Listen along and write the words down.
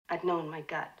I'd know in my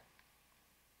gut.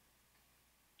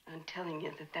 I'm telling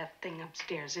you that that thing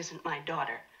upstairs isn't my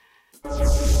daughter. How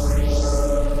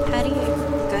do you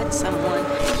gut someone?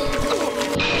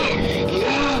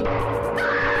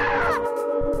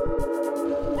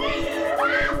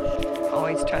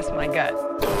 Always trust my gut.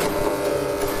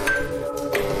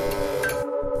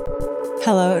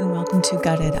 Hello and welcome to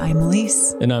Gutted. I'm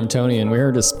Elise. And I'm Tony, and we're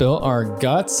here to spill our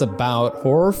guts about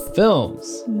horror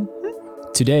films.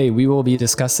 Today, we will be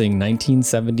discussing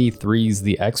 1973's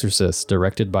The Exorcist,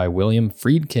 directed by William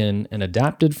Friedkin and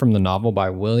adapted from the novel by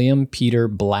William Peter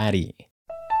Blatty.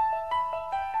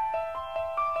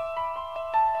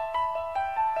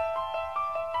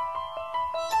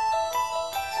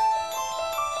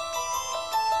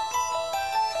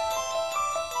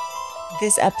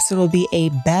 This episode will be a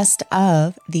best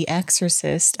of The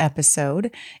Exorcist episode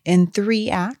in 3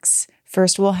 acts.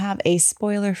 First, we'll have a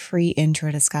spoiler-free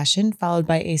intro discussion, followed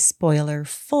by a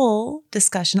spoiler-full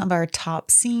discussion of our top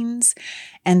scenes,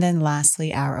 and then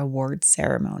lastly, our award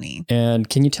ceremony. And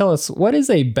can you tell us, what is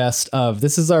a best of?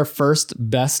 This is our first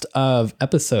best of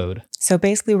episode. So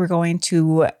basically, we're going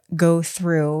to go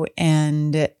through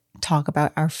and talk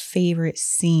about our favorite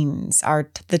scenes,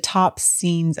 the top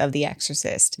scenes of The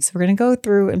Exorcist. So we're going to go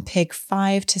through and pick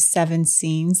 5 to 7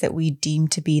 scenes that we deem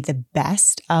to be the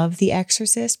best of The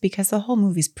Exorcist, because the whole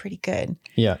movie's pretty good.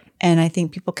 Yeah. And I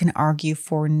think people can argue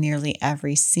for nearly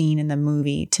every scene in the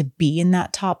movie to be in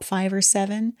that top 5 or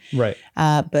 7. Right.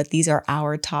 But these are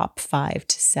our top 5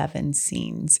 to 7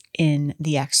 scenes in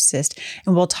The Exorcist.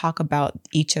 And we'll talk about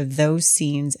each of those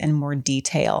scenes in more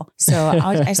detail. So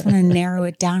I just want to narrow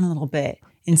it down a little bit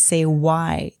and say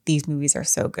why these movies are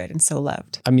so good and so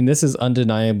loved. I mean, this is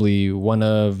undeniably one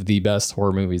of the best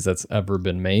horror movies that's ever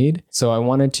been made. So I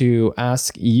wanted to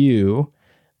ask you,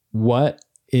 what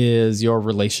is your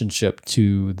relationship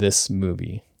to this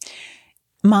movie?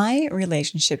 My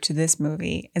relationship to this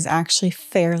movie is actually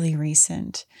fairly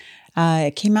recent.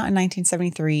 It came out in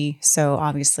 1973, so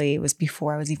obviously it was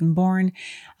before I was even born.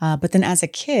 But then as a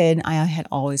kid, I had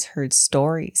always heard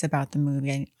stories about the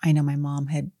movie. I know my mom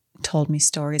had told me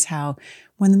stories how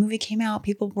when the movie came out,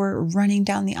 people were running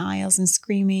down the aisles and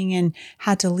screaming and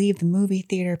had to leave the movie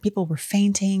theater. People were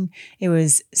fainting. It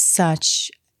was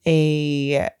such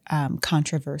a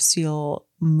controversial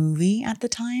movie at the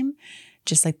time,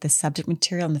 just like the subject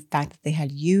material and the fact that they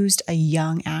had used a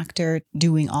young actor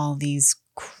doing all these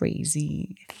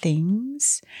crazy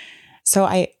things. So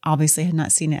I obviously had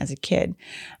not seen it as a kid,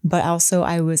 but also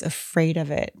I was afraid of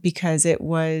it because it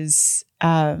was,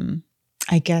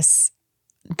 I guess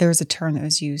there's a term that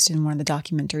was used in one of the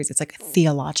documentaries. It's like a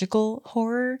theological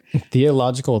horror.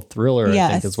 Theological thriller, I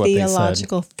think is what they said.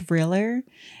 Theological thriller.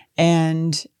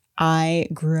 And I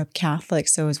grew up Catholic,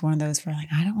 so it was one of those where like,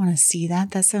 I don't want to see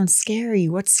that. That sounds scary.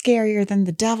 What's scarier than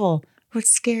the devil?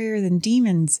 What's scarier than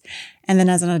demons? And then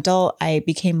as an adult, I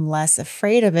became less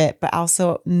afraid of it, but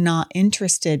also not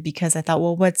interested because I thought,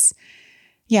 well,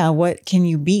 what can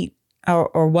you beat?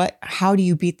 Or what? How do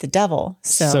you beat the devil?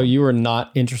 So you were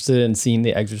not interested in seeing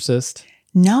The Exorcist?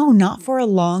 No, not for a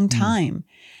long time.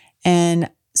 And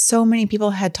so many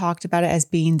people had talked about it as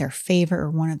being their favorite or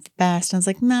one of the best. And I was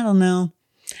like, I don't know.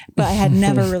 But I had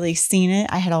never really seen it.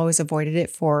 I had always avoided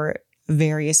it for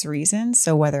various reasons.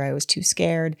 So whether I was too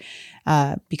scared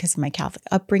because of my Catholic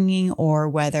upbringing, or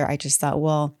whether I just thought,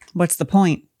 well, what's the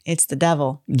point? It's the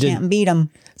devil. Can't beat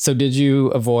him. So did you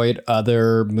avoid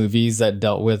other movies that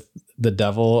dealt with the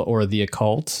devil or the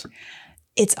occult?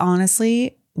 It's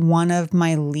honestly one of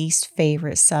my least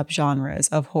favorite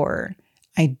subgenres of horror.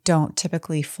 I don't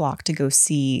typically flock to go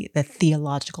see the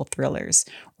theological thrillers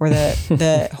or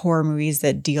the horror movies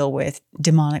that deal with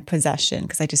demonic possession,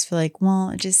 because I just feel like, well,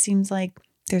 it just seems like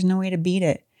there's no way to beat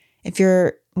it. If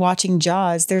you're watching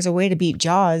Jaws, there's a way to beat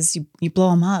Jaws. You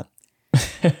blow them up.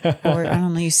 Or, I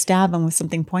don't know, you stab them with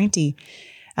something pointy.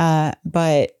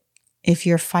 But if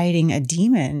you're fighting a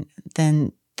demon,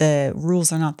 then the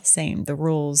rules are not the same. The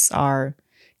rules are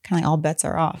kind of like all bets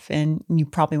are off and you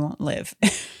probably won't live.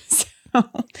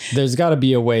 There's got to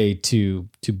be a way to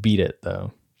beat it,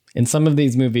 though. In some of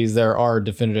these movies, there are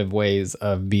definitive ways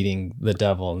of beating the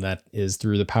devil, and that is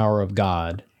through the power of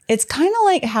God. It's kind of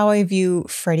like how I view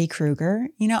Freddy Krueger.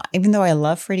 You know, even though I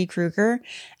love Freddy Krueger,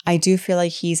 I do feel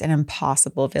like he's an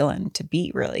impossible villain to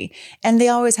beat, really. And they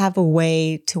always have a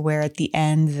way to where at the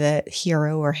end, the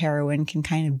hero or heroine can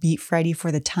kind of beat Freddy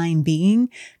for the time being,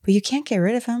 but you can't get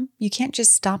rid of him. You can't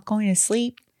just stop going to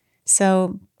sleep.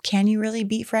 So can you really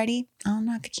beat Freddy? I don't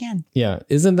know if you can. Yeah.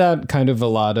 Isn't that kind of a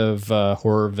lot of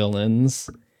horror villains?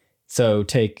 So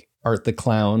take Art the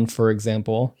Clown, for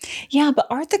example. Yeah, but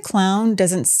Art the Clown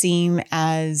doesn't seem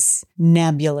as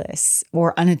nebulous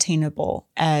or unattainable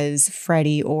as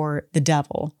Freddy or the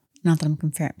devil. Not that I'm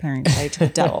comparing Freddy to the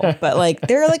devil, but like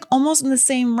they're like almost in the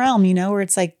same realm, where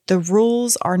it's like the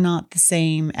rules are not the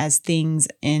same as things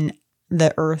in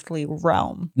the earthly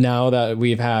realm. Now that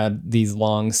we've had these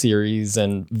long series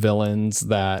and villains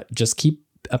that just keep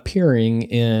appearing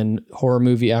in horror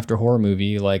movie after horror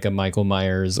movie, like a Michael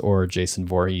Myers or Jason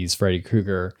Voorhees, Freddy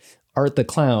Krueger, Art the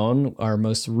Clown, our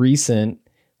most recent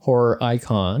horror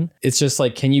icon. It's just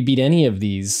like, can you beat any of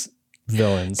these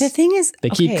villains? The thing is, they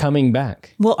keep coming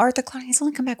back. Well, Art the Clown, he's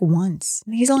only come back once.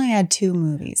 He's only had 2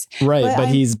 movies. Right, but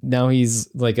he's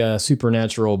like a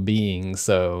supernatural being,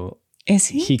 so is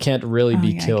he? He can't really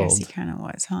be killed. I guess he kind of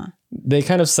was, huh? They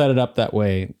kind of set it up that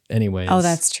way anyways. Oh,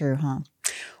 that's true, huh?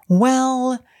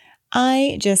 Well,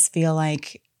 I just feel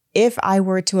like if I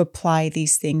were to apply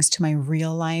these things to my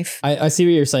real life. I see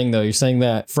what you're saying, though. You're saying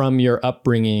that from your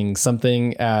upbringing,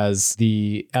 something as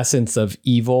the essence of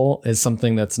evil is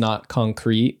something that's not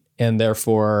concrete. And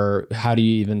therefore, how do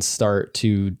you even start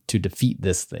to defeat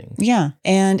this thing? Yeah.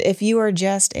 And if you are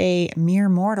just a mere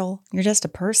mortal, you're just a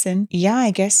person. Yeah,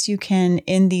 I guess you can,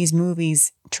 in these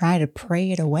movies, try to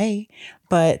pray it away,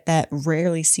 but that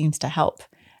rarely seems to help.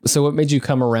 So what made you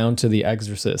come around to The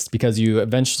Exorcist? Because you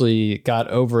eventually got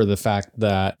over the fact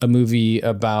that a movie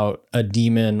about a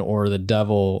demon or the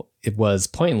devil, it was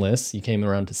pointless. You came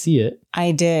around to see it.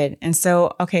 I did. And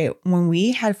so, okay, when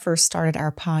we had first started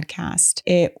our podcast,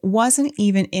 it wasn't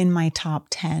even in my top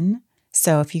 10.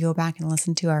 So if you go back and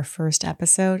listen to our first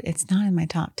episode, it's not in my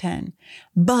top 10.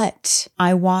 But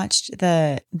I watched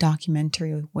the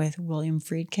documentary with William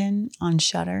Friedkin on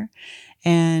Shudder,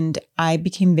 and I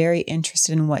became very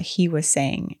interested in what he was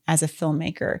saying as a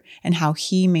filmmaker and how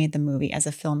he made the movie as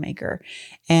a filmmaker.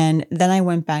 And then I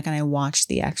went back and I watched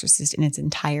The Exorcist in its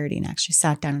entirety and actually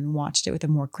sat down and watched it with a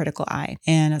more critical eye.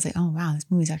 And I was like, oh, wow, this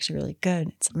movie's actually really good.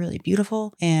 It's really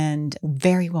beautiful and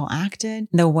very well acted.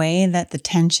 The way that the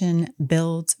tension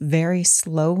builds very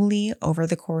slowly over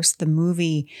the course of the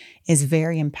movie is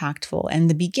very impactful.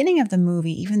 And the beginning of the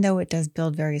movie, even though it does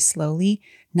build very slowly,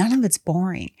 none of it's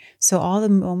boring. So all the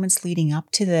moments leading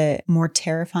up to the more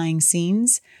terrifying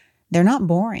scenes, they're not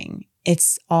boring.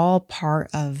 It's all part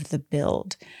of the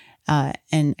build.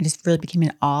 And I just really became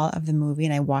in awe of the movie.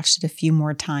 And I watched it a few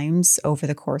more times over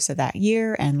the course of that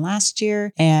year and last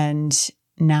year. And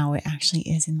now it actually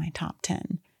is in my top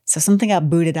 10. So something got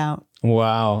booted out.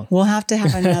 Wow. We'll have to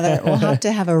have we'll have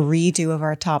to have a redo of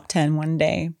our top 10 one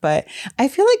day. But I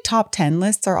feel like top 10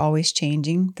 lists are always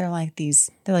changing. They're like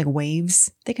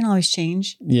waves. They can always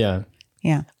change. Yeah.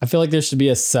 Yeah. I feel like there should be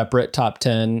a separate top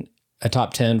 10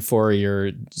 for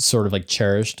your sort of like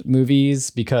cherished movies,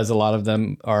 because a lot of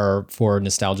them are for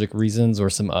nostalgic reasons or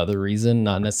some other reason,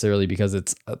 not necessarily because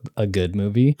it's a good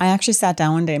movie. I actually sat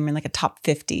down one day and made like a top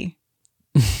 50.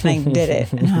 And I did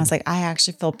it. And I was like, I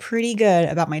actually feel pretty good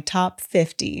about my top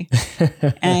 50.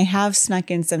 And I have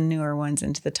snuck in some newer ones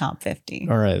into the top 50.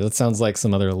 All right. That sounds like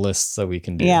some other lists that we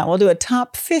can do. Yeah, we'll do a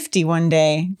top 50 one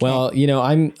day. Okay. Well,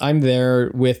 I'm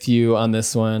there with you on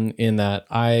this one in that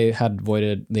I had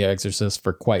avoided The Exorcist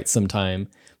for quite some time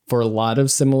for a lot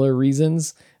of similar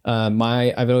reasons.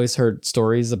 I've always heard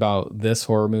stories about this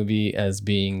horror movie as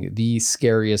being the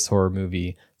scariest horror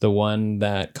movie, the one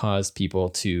that caused people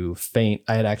to faint.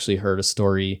 I had actually heard a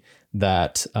story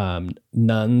that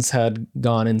nuns had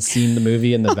gone and seen the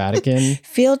movie in the Vatican.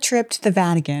 Field trip to the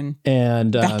Vatican.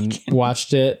 And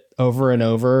watched it over and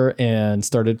over and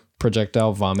started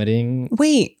projectile vomiting.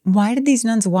 Wait, why did these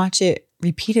nuns watch it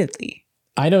repeatedly?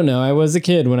 I don't know. I was a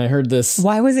kid when I heard this.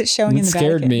 Why was it showing in the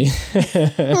Vatican? It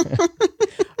scared me.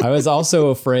 I was also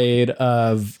afraid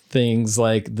of things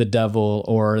like the devil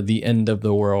or the end of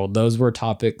the world. Those were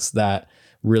topics that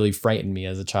really frightened me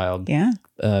as a child. Yeah.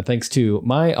 Thanks to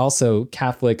my also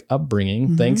Catholic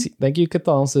upbringing. Mm-hmm. Thank you,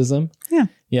 Catholicism. Yeah.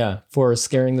 Yeah. For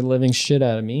scaring the living shit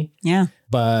out of me. Yeah.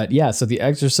 But yeah, so The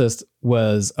Exorcist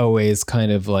was always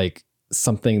kind of like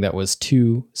something that was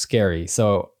too scary.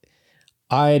 So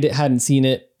I hadn't seen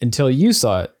it until you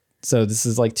saw it. So this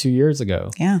is like 2 years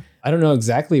ago. Yeah. I don't know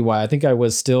exactly why. I think I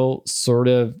was still sort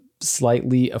of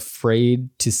slightly afraid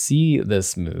to see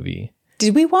this movie.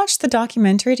 Did we watch the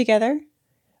documentary together?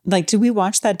 Like, did we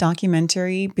watch that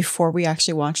documentary before we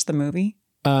actually watched the movie?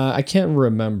 I can't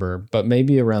remember, but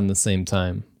maybe around the same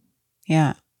time.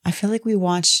 Yeah. I feel like we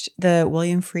watched the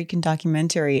William Friedkin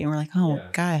documentary and we're like, oh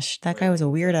gosh, that guy was a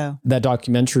weirdo. That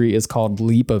documentary is called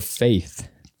Leap of Faith.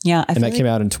 Yeah. and that came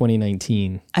out in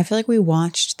 2019. I feel like we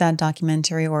watched that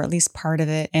documentary, or at least part of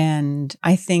it. And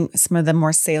I think some of the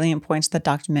more salient points of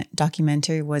the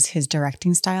documentary was his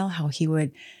directing style, how he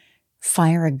would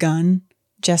fire a gun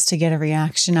just to get a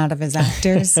reaction out of his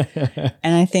actors.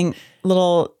 And I think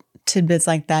little tidbits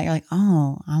like that, you're like,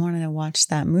 oh, I wanted to watch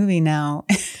that movie now.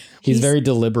 He's very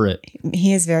deliberate.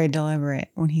 He is very deliberate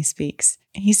when he speaks.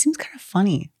 He seems kind of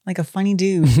funny, like a funny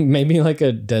dude. Maybe like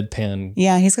a deadpan.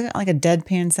 Yeah, he's got like a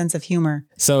deadpan sense of humor.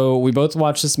 So we both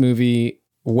watched this movie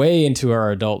way into our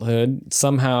adulthood.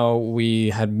 Somehow we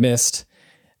had missed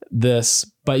this.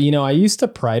 But, you know, I used to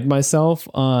pride myself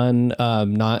on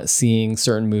not seeing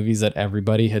certain movies that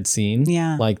everybody had seen.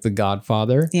 Yeah. Like The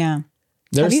Godfather. Yeah.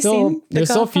 There's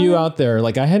still few out there.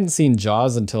 Like I hadn't seen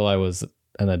Jaws until I was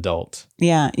an adult.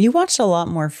 Yeah. You watched a lot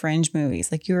more fringe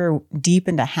movies. Like you were deep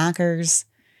into Hackers.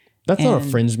 That's not a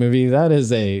fringe movie. That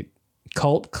is a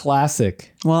cult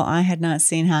classic. Well, I had not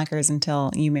seen Hackers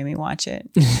until you made me watch it.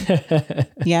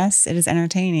 Yes, it is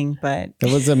entertaining, but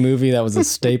it was a movie that was a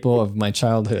staple of my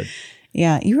childhood.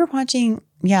 Yeah, you were watching,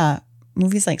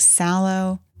 movies like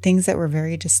Sallow, things that were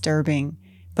very disturbing,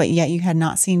 but yet you had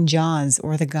not seen Jaws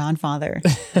or The Godfather.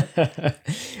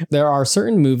 There are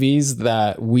certain movies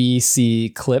that we see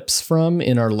clips from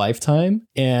in our lifetime,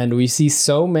 and we see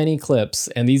so many clips,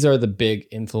 and these are the big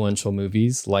influential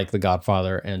movies like The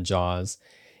Godfather and Jaws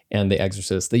and The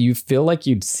Exorcist, that you feel like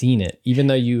you'd seen it, even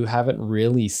though you haven't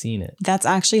really seen it. That's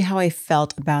actually how I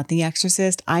felt about The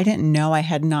Exorcist. I didn't know I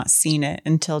had not seen it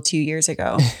until 2 years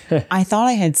ago. I thought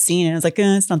I had seen it. I was like,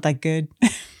 it's not that good.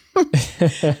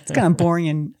 It's kind of boring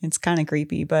and it's kind of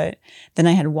creepy. But then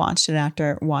I had watched it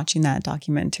after watching that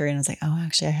documentary and I was like, oh,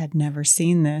 actually, I had never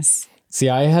seen this. See,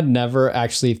 I had never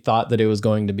actually thought that it was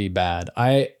going to be bad.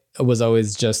 I was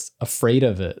always just afraid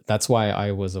of it. That's why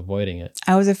I was avoiding it.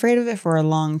 I was afraid of it for a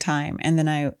long time. And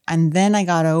then I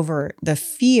got over the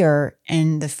fear,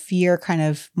 and the fear kind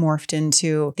of morphed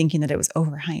into thinking that it was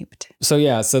overhyped. So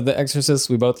The Exorcist,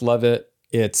 we both love it.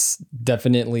 It's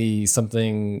definitely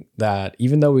something that,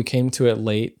 even though we came to it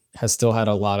late, has still had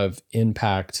a lot of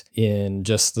impact in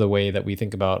just the way that we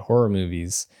think about horror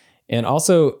movies. And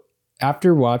also,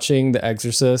 after watching The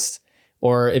Exorcist,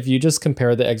 or if you just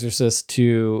compare The Exorcist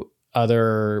to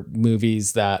other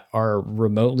movies that are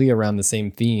remotely around the same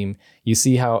theme, you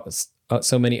see how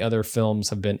so many other films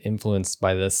have been influenced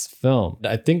by this film.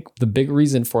 I think the big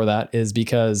reason for that is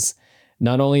because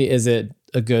not only is it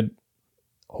a good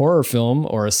horror film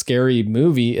or a scary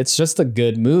movie, it's just a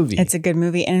good movie. It's a good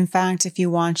movie. And in fact, if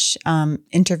you watch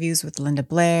interviews with Linda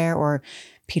Blair or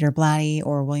Peter Blatty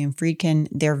or William Friedkin,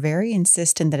 they're very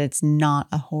insistent that it's not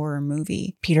a horror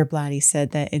movie. Peter Blatty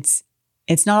said that it's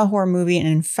not a horror movie. And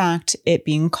in fact, it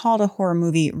being called a horror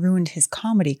movie ruined his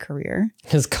comedy career.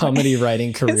 His comedy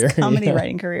writing career.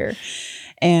 Writing career.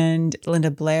 And Linda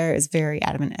Blair is very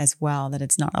adamant as well that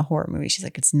it's not a horror movie. She's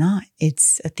like, it's not.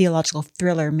 It's a theological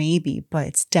thriller maybe, but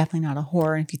it's definitely not a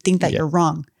horror. And if you think that, you're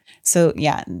wrong. So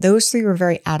those three were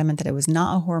very adamant that it was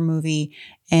not a horror movie.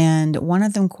 And one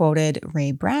of them quoted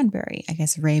Ray Bradbury. I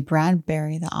guess Ray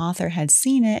Bradbury, the author, had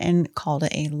seen it and called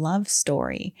it a love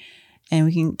story. And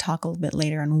we can talk a little bit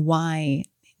later on why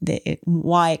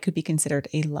it could be considered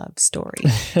a love story.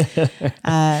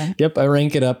 Yep, I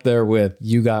rank it up there with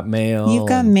You Got Mail. You've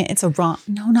Got Mail. It's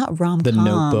not rom-com. The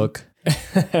Notebook.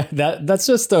 That's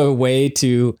just a way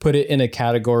to put it in a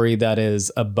category that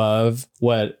is above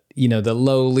what, the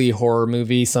lowly horror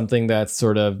movie, something that's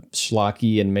sort of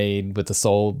schlocky and made with the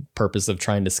sole purpose of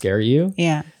trying to scare you.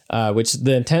 Yeah. Which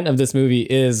the intent of this movie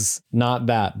is not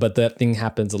that, but that thing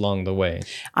happens along the way.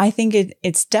 I think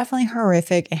it's definitely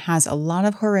horrific. It has a lot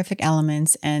of horrific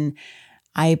elements, and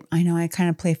I know I kind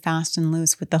of play fast and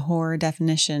loose with the horror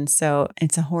definition, so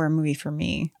it's a horror movie for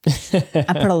me.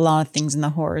 I put a lot of things in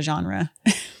the horror genre.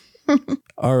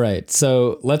 All right,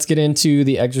 so let's get into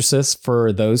The Exorcist.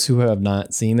 For those who have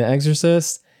not seen The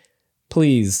Exorcist,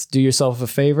 please do yourself a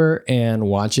favor and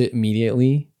watch it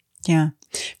immediately. Yeah.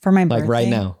 For my birthday. Like right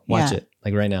now. Watch it.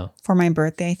 Like right now. For my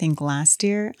birthday, I think last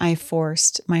year, I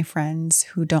forced my friends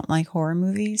who don't like horror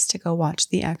movies to go watch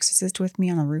The Exorcist with me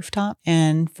on a rooftop.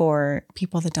 And for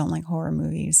people that don't like horror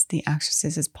movies, The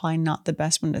Exorcist is probably not the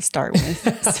best one to start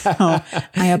with. So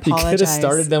I apologize. You could have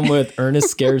started them with Ernest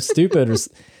Scared Stupid or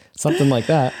something like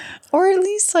that. Or at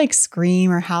least like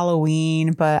Scream or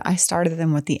Halloween. But I started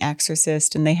them with The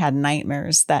Exorcist, and they had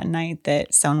nightmares that night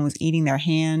that someone was eating their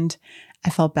hand. I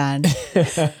felt bad.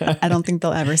 I don't think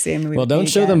they'll ever see a movie. Well, don't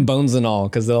show them Bones and All,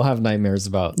 because they'll have nightmares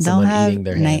about someone eating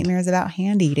their hand. Nightmares about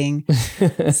hand eating.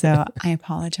 So I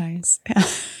apologize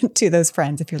to those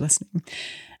friends if you're listening.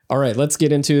 All right, let's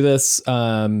get into this.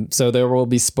 So there will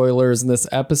be spoilers in this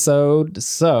episode.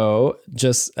 So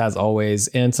just as always,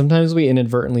 and sometimes we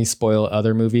inadvertently spoil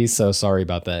other movies. So sorry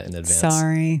about that in advance.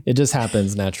 Sorry. It just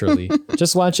happens naturally.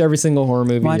 Just watch every single horror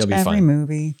movie. Watch You'll be every fine.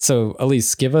 movie. So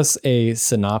Elise, give us a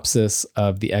synopsis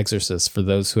of The Exorcist for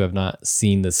those who have not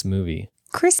seen this movie.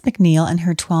 Chris McNeil and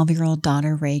her 12-year-old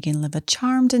daughter Reagan live a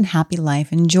charmed and happy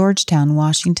life in Georgetown,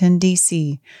 Washington,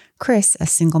 D.C. Chris, a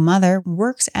single mother,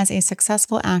 works as a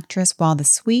successful actress while the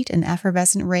sweet and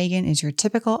effervescent Reagan is your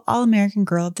typical all-American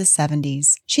girl of the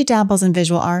 70s. She dabbles in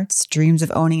visual arts, dreams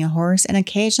of owning a horse, and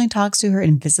occasionally talks to her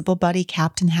invisible buddy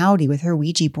Captain Howdy with her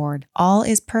Ouija board. All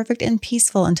is perfect and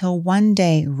peaceful until one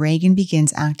day Reagan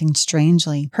begins acting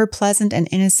strangely. Her pleasant and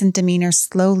innocent demeanor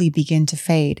slowly begin to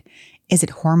fade. Is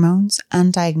it hormones,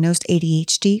 undiagnosed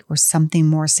ADHD, or something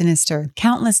more sinister?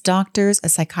 Countless doctors, a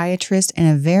psychiatrist, and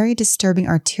a very disturbing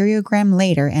arteriogram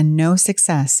later, and no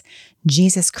success.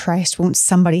 Jesus Christ, won't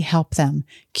somebody help them?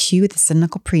 Cue the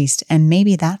cynical priest, and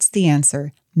maybe that's the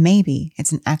answer. Maybe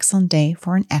it's an excellent day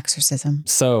for an exorcism.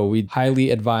 So we highly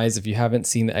advise, if you haven't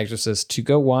seen The Exorcist, to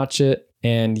go watch it,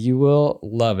 and you will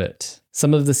love it.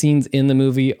 Some of the scenes in the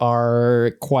movie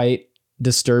are quite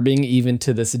disturbing even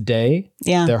to this day.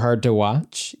 Yeah. They're hard to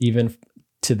watch. Even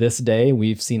to this day,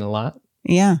 we've seen a lot.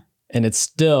 Yeah. And it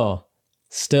still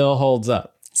holds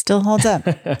up. Still holds up.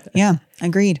 Yeah,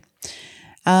 agreed.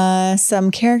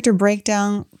 Some character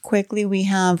breakdown quickly. We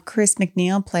have Chris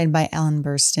McNeil, played by Ellen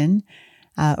Burstyn.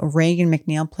 Reagan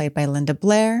McNeil, played by Linda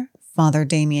Blair. Father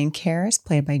Damien Karras,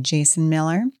 played by Jason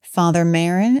Miller. Father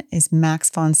Marin is Max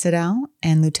von Sydow,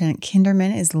 and Lieutenant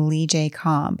Kinderman is Lee J.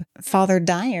 Cobb. Father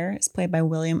Dyer is played by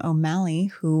William O'Malley,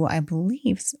 who I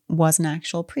believe was an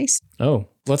actual priest. Oh,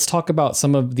 let's talk about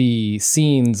some of the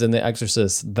scenes in The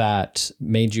Exorcist that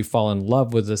made you fall in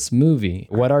love with this movie.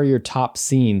 What are your top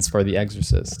scenes for The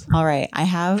Exorcist? All right, I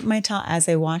have my top as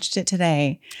I watched it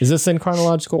today. Is this in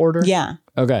chronological order? Yeah.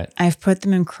 Okay. I've put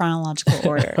them in chronological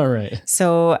order. All right.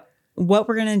 So what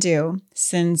we're going to do,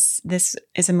 since this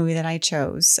is a movie that I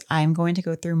chose, I'm going to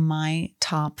go through my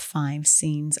top 5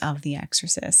 scenes of The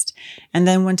Exorcist. And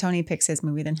then when Tony picks his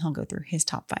movie, then he'll go through his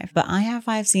top 5. But I have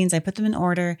 5 scenes. I put them in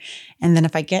order. And then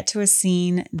if I get to a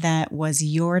scene that was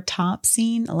your top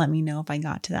scene, let me know if I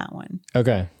got to that one.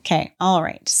 Okay. Okay. All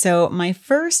right. So my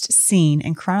first scene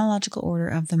in chronological order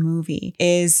of the movie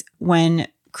is when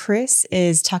Chris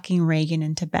is tucking Reagan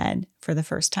into bed for the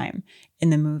first time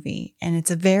in the movie. And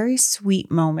it's a very sweet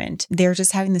moment. They're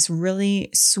just having this really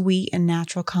sweet and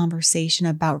natural conversation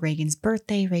about Reagan's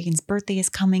birthday. Reagan's birthday is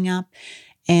coming up.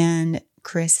 And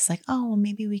Chris is like, oh, well,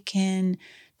 maybe we can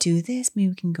do this. Maybe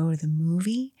we can go to the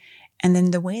movie. And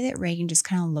then the way that Reagan just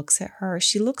kind of looks at her,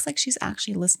 she looks like she's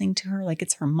actually listening to her, like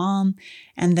it's her mom.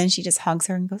 And then she just hugs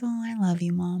her and goes, oh, I love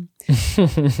you, Mom.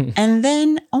 And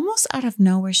then almost out of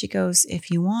nowhere, she goes, if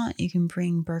you want, you can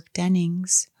bring Burke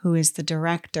Dennings, who is the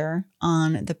director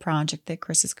on the project that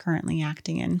Chris is currently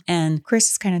acting in. And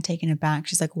Chris is kind of taken aback.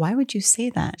 She's like, why would you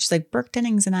say that? She's like, Burke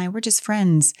Dennings and I, we're just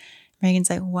friends. Reagan's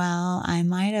like, well, I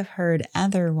might have heard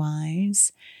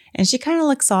otherwise. And she kind of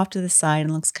looks off to the side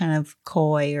and looks kind of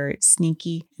coy or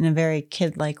sneaky in a very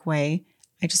kid-like way.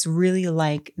 I just really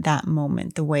like that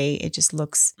moment, the way it just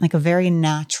looks like a very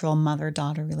natural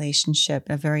mother-daughter relationship,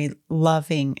 a very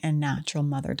loving and natural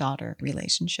mother-daughter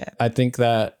relationship. I think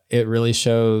that it really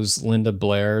shows Linda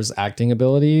Blair's acting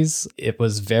abilities. It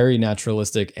was very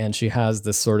naturalistic, and she has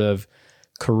this sort of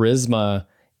charisma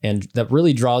and that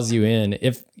really draws you in.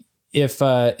 If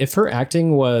her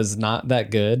acting was not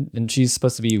that good, and she's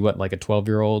supposed to be like a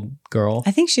 12-year-old girl.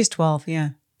 I think she's 12, yeah.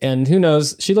 And who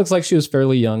knows, she looks like she was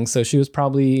fairly young, so she was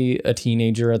probably a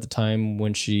teenager at the time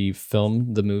when she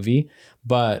filmed the movie.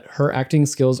 But her acting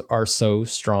skills are so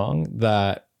strong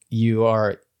that you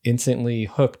are instantly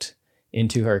hooked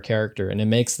into her character, and it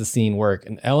makes the scene work.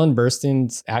 And Ellen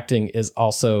Burstyn's acting is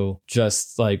also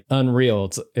just like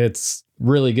unreal. It's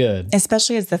really good.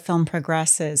 Especially as the film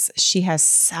progresses, she has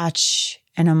such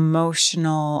an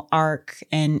emotional arc,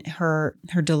 and her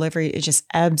delivery, it just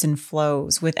ebbs and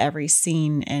flows with every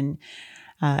scene, and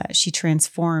she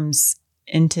transforms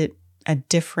into a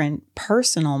different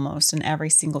person almost in every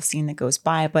single scene that goes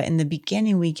by. But in the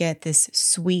beginning, we get this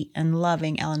sweet and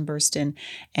loving Ellen Burstyn,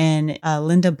 and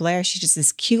Linda Blair, she's just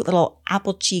this cute little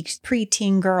apple-cheeked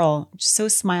preteen girl, just so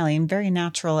smiley and very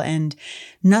natural, and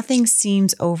nothing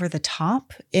seems over the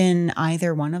top in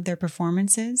either one of their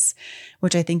performances,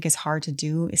 which I think is hard to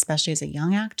do, especially as a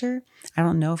young actor. I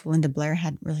don't know if Linda Blair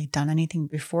had really done anything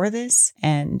before this.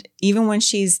 And even when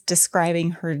she's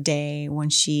describing her day, when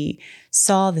she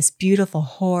saw this beautiful beautiful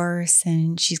horse,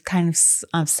 and she's kind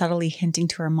of subtly hinting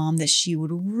to her mom that she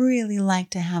would really like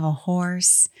to have a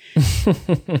horse.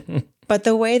 But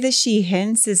the way that she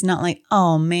hints is not like,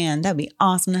 oh man, that'd be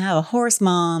awesome to have a horse,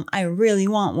 Mom. I really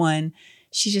want one.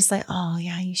 She's just like, oh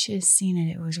yeah, you should have seen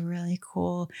it. It was really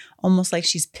cool. Almost like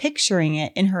she's picturing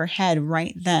it in her head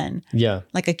right then. Yeah.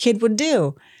 Like a kid would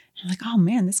do. I'm like, oh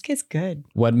man, this kid's good.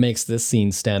 What makes this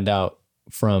scene stand out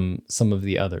from some of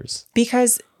the others?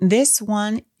 Because this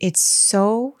one, it's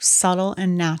so subtle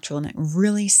and natural, and it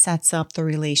really sets up the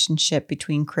relationship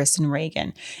between Chris and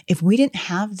Reagan. If we didn't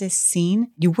have this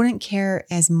scene, you wouldn't care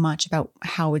as much about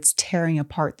how it's tearing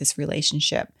apart this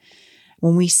relationship.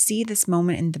 When we see this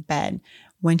moment in the bed,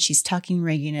 when she's tucking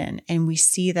Reagan in, and we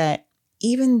see that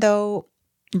even though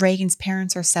Reagan's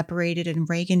parents are separated and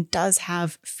Reagan does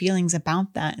have feelings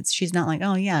about that, she's not like,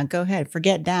 oh yeah, go ahead,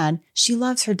 forget dad. She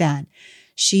loves her dad.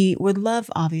 She would love,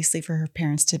 obviously, for her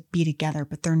parents to be together,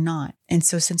 but they're not. And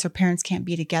so since her parents can't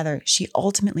be together, she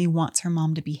ultimately wants her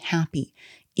mom to be happy.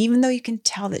 Even though you can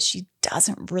tell that she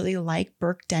doesn't really like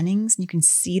Burke Dennings, and you can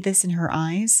see this in her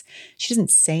eyes, she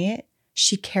doesn't say it.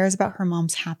 She cares about her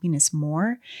mom's happiness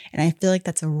more. And I feel like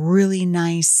that's a really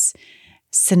nice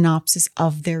synopsis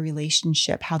of their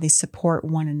relationship, how they support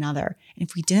one another. And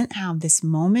if we didn't have this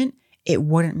moment, it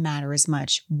wouldn't matter as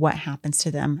much what happens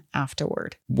to them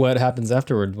afterward. What happens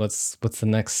afterward? What's the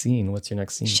next scene? What's your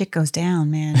next scene? Shit goes down,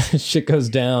 man. Shit goes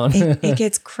down. It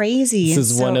gets crazy.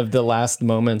 This is one of the last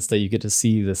moments that you get to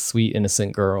see this sweet,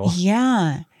 innocent girl.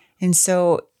 Yeah. And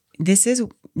so this is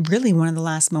really one of the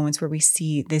last moments where we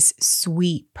see this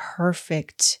sweet,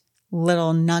 perfect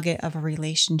little nugget of a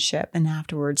relationship, and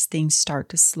afterwards things start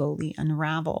to slowly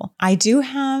unravel. I do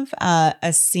have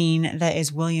a scene that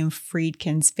is William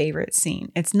Friedkin's favorite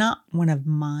scene. It's not one of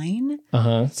mine.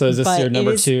 So is this your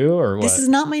number 2 or what? This is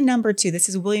not my number 2. This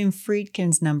is William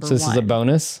Friedkin's number 1. So this is a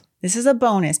bonus? This is a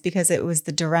bonus because it was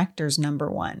the director's number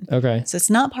 1. Okay. So it's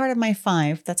not part of my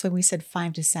 5. That's why we said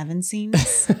 5 to 7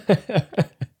 scenes.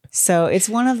 So it's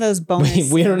one of those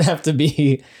bonus. We don't have to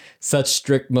be such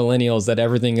strict millennials that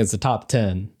everything is a top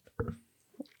 10.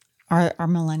 Are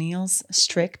millennials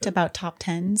strict about top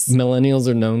 10s? Millennials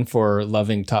are known for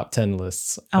loving top 10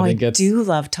 lists. I do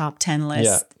love top 10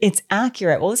 lists. Yeah. It's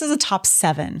accurate. Well, this is a top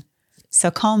 7.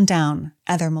 So calm down,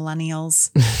 other millennials.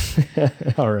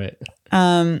 All right.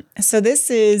 So this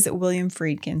is William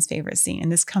Friedkin's favorite scene, and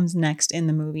this comes next in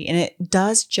the movie, and it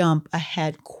does jump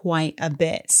ahead quite a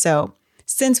bit. So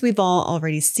since we've all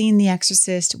already seen The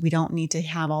Exorcist, we don't need to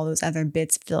have all those other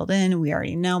bits filled in. We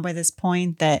already know by this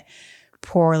point that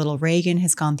poor little Reagan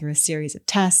has gone through a series of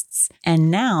tests,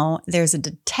 and now there's a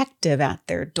detective at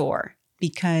their door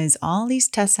because all these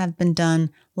tests have been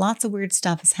done. Lots of weird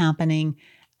stuff is happening.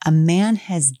 A man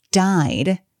has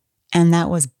died, and that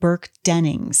was Burke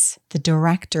Dennings, the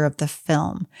director of the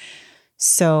film.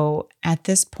 So at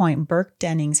this point, Burke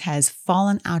Dennings has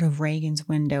fallen out of Reagan's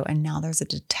window, and now there's a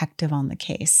detective on the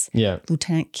case. Yeah.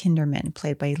 Lieutenant Kinderman,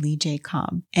 played by Lee J.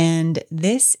 Cobb. And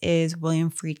this is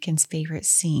William Friedkin's favorite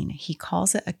scene. He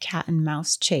calls it a cat and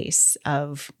mouse chase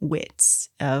of wits,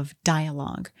 of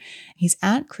dialogue. He's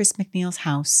at Chris McNeil's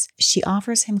house. She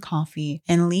offers him coffee,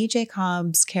 and Lee J.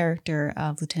 Cobb's character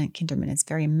of Lieutenant Kinderman is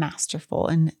very masterful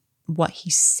in what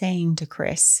he's saying to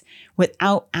Chris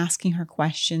without asking her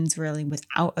questions, really,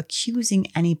 without accusing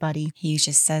anybody. He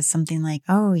just says something like,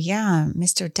 oh yeah,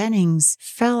 Mr. Dennings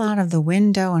fell out of the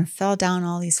window and fell down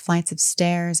all these flights of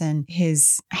stairs and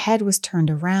his head was turned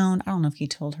around. I don't know if he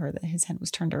told her that his head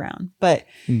was turned around, but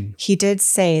he did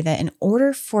say that in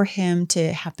order for him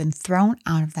to have been thrown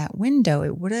out of that window,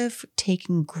 it would have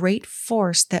taken great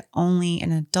force that only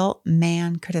an adult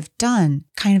man could have done,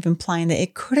 kind of implying that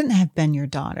it couldn't have been your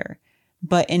daughter.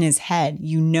 But in his head,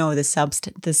 you know the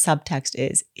subtext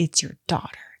is, it's your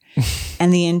daughter.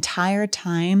 And the entire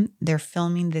time they're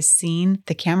filming this scene,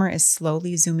 the camera is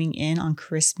slowly zooming in on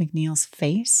Chris McNeil's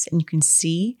face. And you can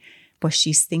see what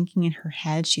she's thinking in her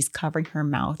head. She's covering her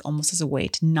mouth almost as a way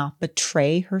to not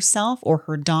betray herself or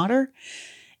her daughter.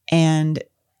 And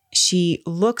she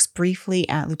looks briefly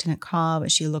at Lieutenant Cobb.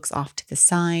 She looks off to the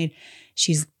side.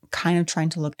 She's kind of trying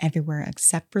to look everywhere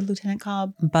except for Lieutenant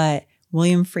Cobb. But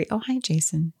William oh, hi,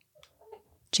 Jason.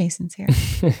 Jason's here.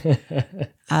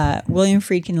 William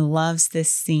Friedkin loves this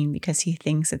scene because he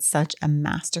thinks it's such a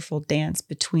masterful dance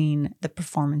between the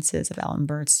performances of Ellen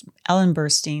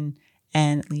Burstyn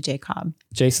and Lee J. Cobb.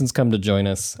 Jason's come to join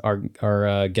us, our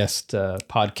guest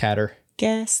podcatter.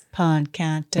 Guest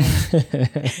podcaster.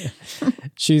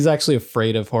 She's actually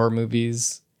afraid of horror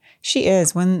movies. She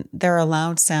is. When there are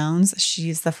loud sounds,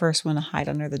 she's the first one to hide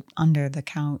under the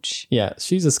couch. Yeah,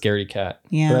 she's a scaredy cat.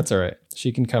 Yeah. But that's all right.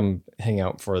 She can come hang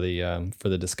out for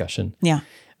the discussion. Yeah.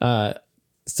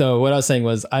 So what I was saying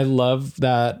was I love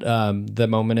that the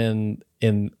moment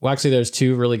well, actually there's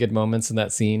two really good moments in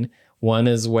that scene. One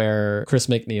is where Chris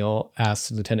McNeil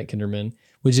asks Lieutenant Kinderman,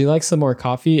 would you like some more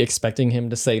coffee? Expecting him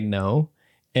to say no.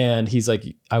 And he's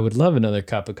like, I would love another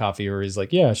cup of coffee. Or he's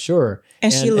like, yeah, sure.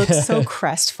 And she looks so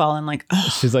crestfallen, like,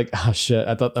 oh. She's like, oh shit,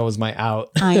 I thought that was my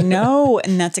out. I know.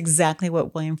 And that's exactly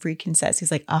what William Friedkin says.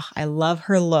 He's like, oh, I love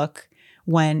her look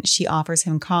when she offers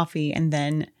him coffee. And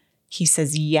then he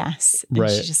says yes. And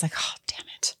Right. she's just like, oh, damn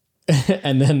it.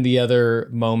 And then the other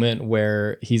moment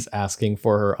where he's asking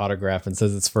for her autograph and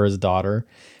says it's for his daughter.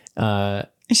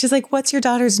 And she's like, what's your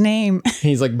daughter's name?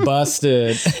 He's like,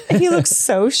 busted. And he looks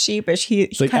so sheepish.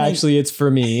 It's like, actually, it's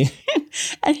for me.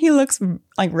 And he looks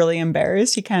like really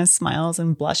embarrassed. He kind of smiles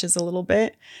and blushes a little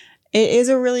bit. It is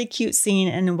a really cute scene.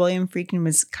 And William Friedkin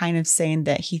was kind of saying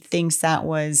that he thinks that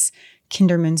was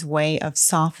Kinderman's way of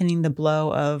softening the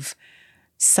blow of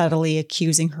subtly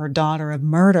accusing her daughter of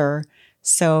murder.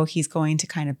 So he's going to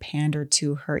kind of pander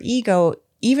to her ego.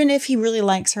 Even if he really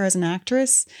likes her as an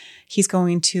actress, he's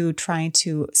going to try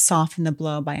to soften the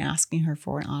blow by asking her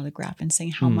for an autograph and saying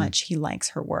how much he likes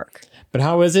her work. But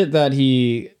how is it that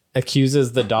he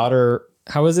accuses the daughter?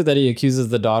 How is it that he accuses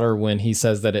the daughter when he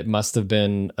says that it must have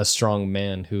been a strong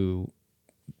man who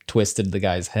twisted the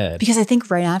guy's head? Because I think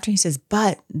right after he says,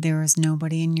 but there was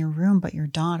nobody in your room but your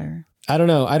daughter. I don't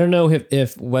know. I don't know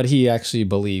if what he actually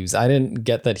believes. I didn't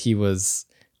get that he was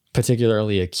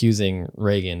particularly accusing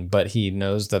Reagan, but he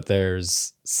knows that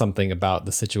there's something about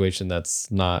the situation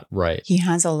that's not right. He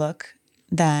has a look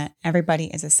that everybody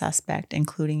is a suspect,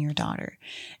 including your daughter.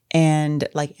 And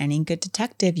like any good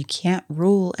detective, you can't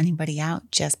rule anybody out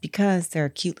just because they're a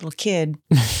cute little kid.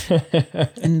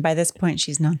 And by this point,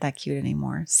 she's not that cute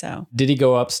anymore. So did he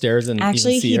go upstairs and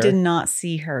actually even see he her? did not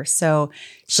see her. So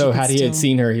had he had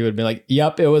seen her, he would be like,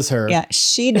 yep, it was her. Yeah,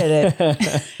 she did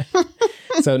it.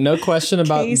 So no question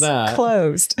about Case that.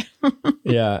 Closed.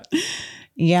 Yeah.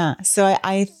 Yeah. So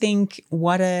I think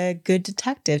what a good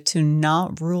detective to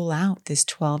not rule out this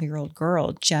 12-year-old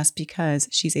girl just because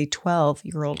she's a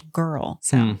 12-year-old girl.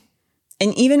 So,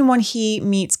 and even when he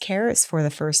meets Karis for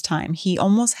the first time, he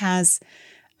almost has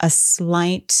a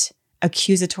slight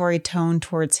accusatory tone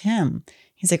towards him.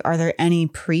 He's like, are there any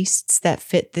priests that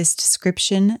fit this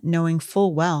description, knowing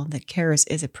full well that Karis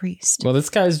is a priest? Well,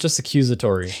 this guy's just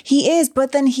accusatory. He is,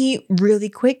 but then he really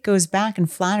quick goes back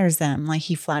and flatters them. Like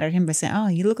he flattered him by saying, oh,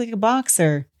 you look like a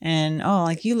boxer. And oh,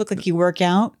 like you look like you work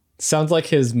out. Sounds like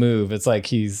his move. It's like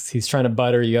he's trying to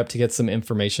butter you up to get some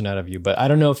information out of you. But I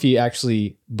don't know if he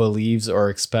actually believes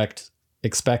or expects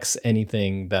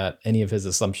anything that any of his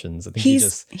assumptions. I think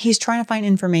he's trying to find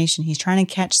information. He's trying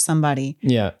to catch somebody.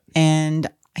 Yeah. And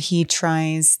he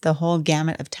tries the whole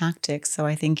gamut of tactics. So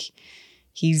I think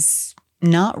he's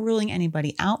not ruling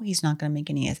anybody out. He's not going to make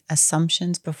any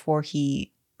assumptions before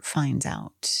he finds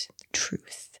out the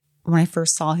truth. When I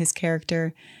first saw his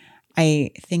character,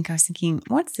 I was thinking,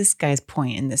 what's this guy's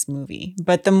point in this movie?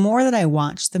 But the more that I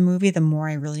watched the movie, the more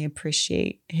I really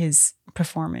appreciate his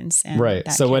performance. And right.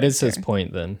 So character. what is his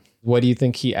point then? What do you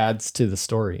think he adds to the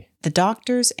story? The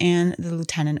doctors and the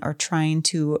lieutenant are trying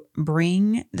to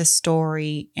bring the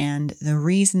story and the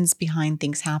reasons behind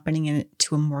things happening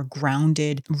into a more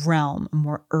grounded realm, a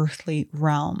more earthly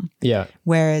realm. Yeah.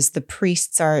 Whereas the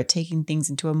priests are taking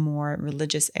things into a more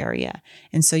religious area.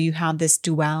 And so you have this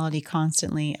duality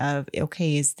constantly of,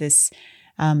 okay, is this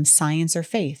science or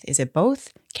faith? Is it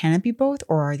both? Can it be both?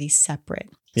 Or are these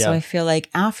separate? Yeah. So I feel like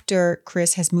after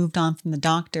Chris has moved on from the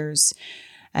doctors,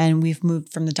 and we've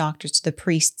moved from the doctors to the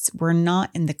priests, we're not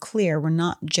in the clear. We're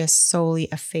not just solely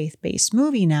a faith-based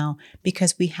movie now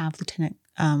because we have Lieutenant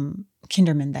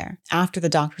Kinderman there. After the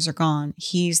doctors are gone,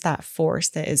 he's that force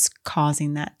that is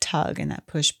causing that tug and that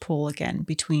push-pull again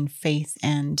between faith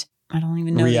and, I don't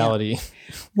even know. Reality.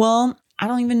 Well, I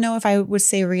don't even know if I would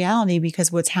say reality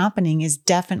because what's happening is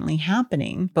definitely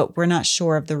happening, but we're not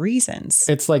sure of the reasons.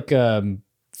 It's like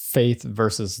faith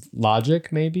versus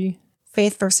logic, maybe?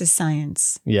 Faith versus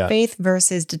science. Yeah. Faith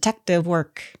versus detective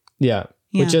work. Yeah.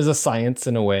 Which is a science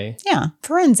in a way. Yeah.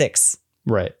 Forensics.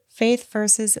 Right. Faith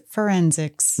versus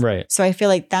forensics. Right. So I feel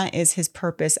like that is his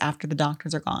purpose after the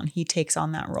doctors are gone. He takes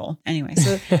on that role. Anyway,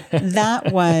 so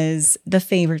that was the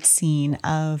favorite scene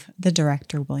of the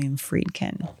director, William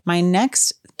Friedkin. My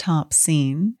next top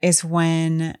scene is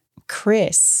when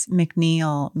Chris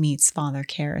McNeil meets Father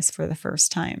Karras for the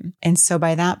first time. And so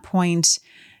by that point,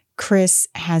 Chris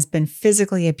has been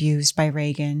physically abused by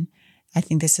Reagan. I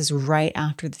think this is right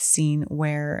after the scene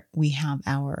where we have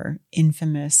our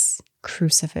infamous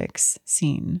crucifix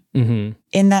scene. Mm-hmm.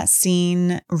 In that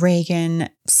scene, Reagan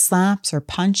slaps or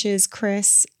punches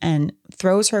Chris and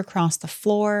throws her across the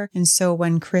floor. And so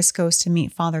when Chris goes to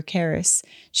meet Father Karras,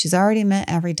 she's already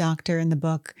met every doctor in the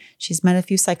book. She's met a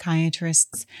few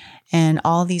psychiatrists, and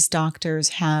all these doctors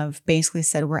have basically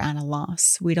said, we're at a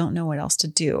loss. We don't know what else to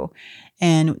do.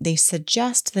 And they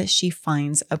suggest that she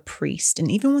finds a priest.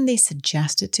 And even when they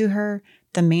suggest it to her,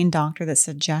 the main doctor that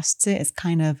suggests it is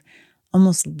kind of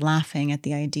almost laughing at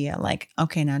the idea, like,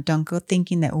 okay, now don't go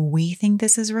thinking that we think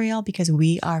this is real because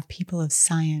we are people of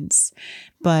science.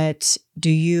 But do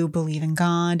you believe in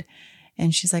God?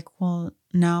 And she's like, well,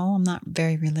 no, I'm not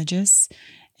very religious.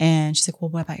 And she's like, well,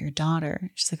 what about your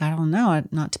daughter? She's like, I don't know,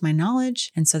 not to my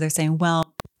knowledge. And so they're saying,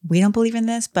 well, we don't believe in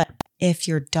this, but if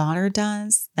your daughter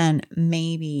does, then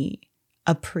maybe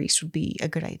a priest would be a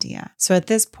good idea. So at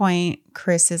this point,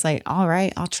 Chris is like, all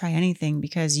right, I'll try anything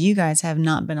because you guys have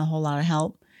not been a whole lot of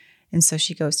help. And so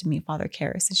she goes to meet Father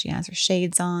Karras and she has her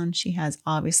shades on. She has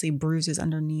obviously bruises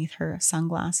underneath her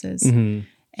sunglasses. Mm-hmm.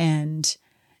 And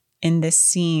in this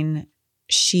scene,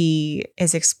 she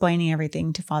is explaining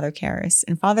everything to Father Karras.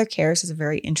 And Father Karras is a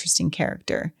very interesting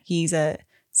character. He's a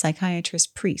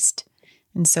psychiatrist priest.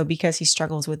 And so because he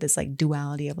struggles with this like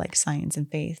duality of like science and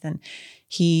faith, and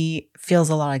he feels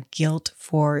a lot of guilt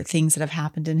for things that have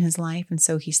happened in his life. And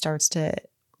so he starts to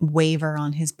waver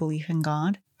on his belief in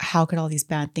God. How could all these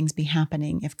bad things be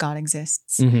happening if God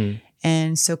exists? Mm-hmm.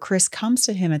 And so Chris comes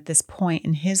to him at this point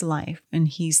in his life and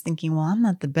he's thinking, well, I'm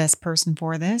not the best person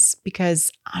for this because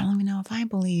I don't even know if I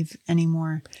believe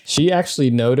anymore. She actually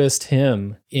noticed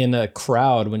him in a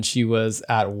crowd when she was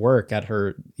at work at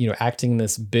her, acting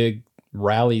this big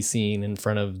rally scene in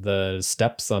front of the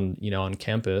steps on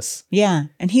campus. Yeah.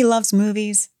 And he loves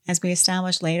movies, as we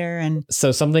established later. And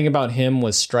so something about him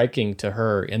was striking to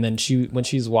her. And then when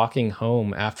she's walking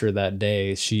home after that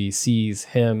day, she sees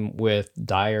him with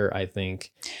Dyer, I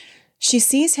think. She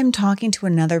sees him talking to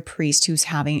another priest who's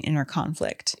having inner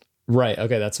conflict. Right.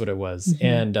 Okay. That's what it was. Mm-hmm.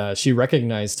 And she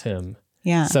recognized him.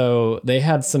 Yeah. So they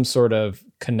had some sort of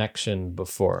connection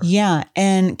before. Yeah.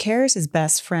 And Karras'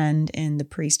 best friend in the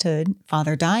priesthood,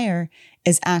 Father Dyer,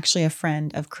 is actually a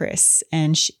friend of Chris.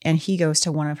 And he goes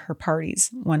to one of her parties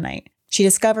one night. She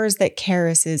discovers that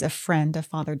Karras is a friend of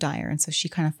Father Dyer. And so she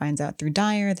kind of finds out through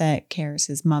Dyer that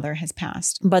Karras' mother has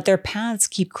passed. But their paths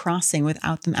keep crossing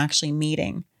without them actually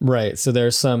meeting. Right. So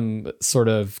there's some sort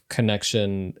of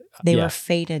connection. They were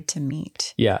fated to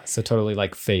meet. Yeah. So totally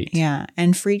like fate. Yeah.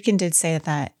 And Friedkin did say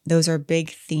that those are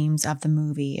big themes of the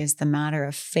movie, is the matter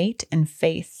of fate and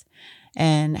faith,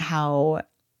 and how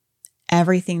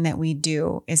everything that we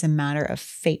do is a matter of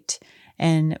fate.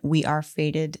 And we are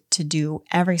fated to do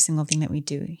every single thing that we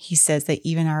do. He says that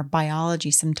even our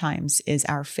biology sometimes is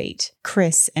our fate.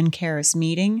 Chris and Karras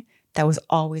meeting, that was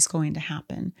always going to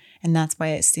happen. And that's why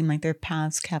it seemed like their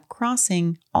paths kept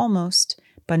crossing almost,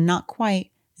 but not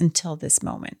quite until this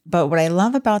moment. But what I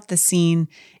love about the scene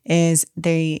is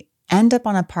they end up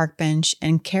on a park bench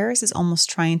and Karras is almost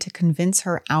trying to convince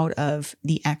her out of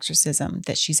the exorcism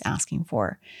that she's asking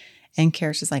for. And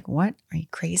Karras is like, what? Are you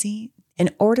crazy? In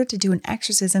order to do an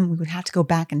exorcism, we would have to go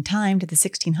back in time to the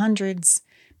 1600s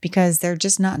because they're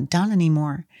just not done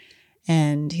anymore.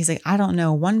 And he's like, I don't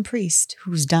know one priest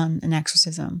who's done an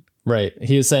exorcism. Right.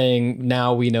 He is saying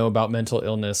now we know about mental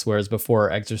illness, whereas before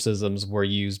exorcisms were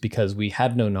used because we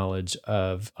had no knowledge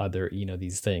of other,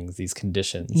 these things, these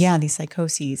conditions. Yeah, these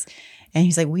psychoses. And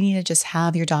he's like, we need to just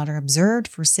have your daughter observed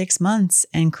for 6 months.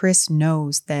 And Chris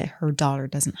knows that her daughter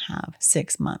doesn't have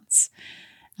 6 months.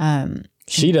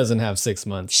 She doesn't have 6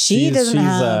 months. She's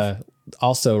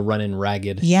also running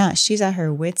ragged. Yeah, she's at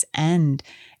her wit's end.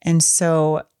 And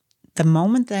so the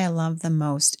moment that I love the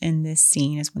most in this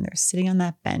scene is when they're sitting on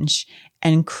that bench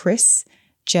and Chris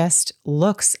just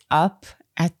looks up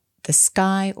at the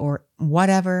sky or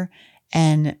whatever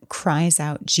and cries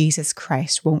out, Jesus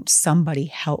Christ, won't somebody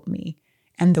help me?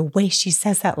 And the way she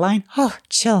says that line, oh,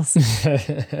 chills.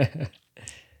 I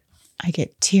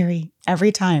get teary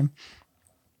every time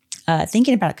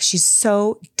thinking about it because she's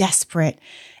so desperate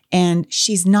and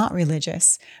she's not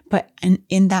religious. But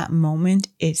in that moment,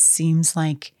 it seems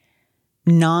like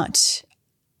not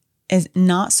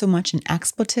so much an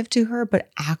expletive to her, but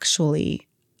actually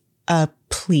a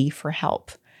plea for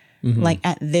help. Mm-hmm. Like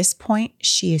at this point,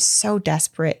 she is so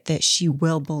desperate that she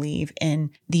will believe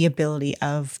in the ability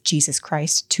of Jesus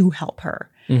Christ to help her.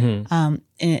 Mm-hmm. And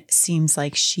it seems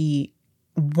like she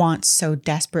wants so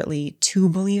desperately to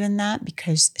believe in that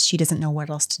because she doesn't know what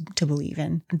else to believe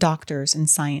in. Doctors and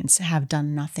science have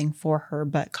done nothing for her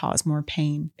but cause more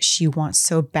pain. She wants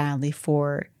so badly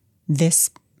for this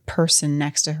person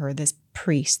next to her, this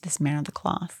priest, this man of the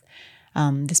cloth,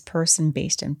 this person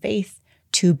based in faith,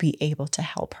 to be able to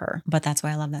help her. But that's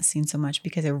why I love that scene so much,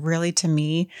 because it really, to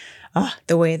me,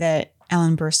 the way that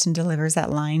Ellen Burstyn delivers that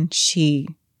line, she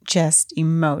just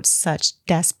emotes such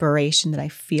desperation that I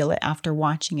feel it after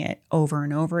watching it over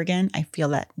and over again. I feel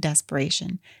that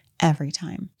desperation every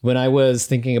time. When I was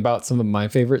thinking about some of my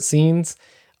favorite scenes,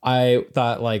 I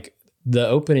thought like the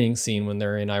opening scene when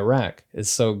they're in Iraq is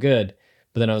so good.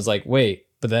 But then I was like, wait,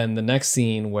 but then the next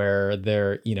scene where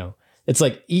they're, it's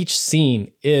like each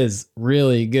scene is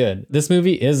really good. This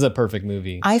movie is a perfect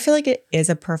movie. I feel like it is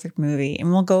a perfect movie.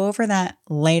 And we'll go over that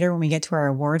later when we get to our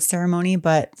awards ceremony.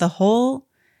 But the whole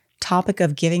topic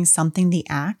of giving something the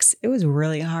axe, it was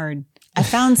really hard. I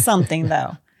found something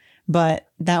though, but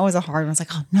that was a hard one. I was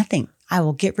like, oh, nothing. I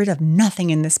will get rid of nothing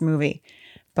in this movie.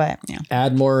 But yeah.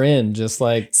 Add more in, just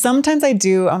like. Sometimes I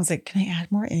do. I was like, can I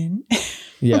add more in?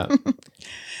 Yeah.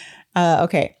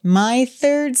 Okay. My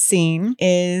third scene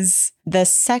is the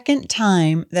second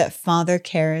time that Father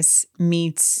Karras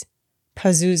meets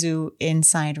Pazuzu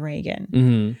inside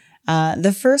Reagan. Mm-hmm.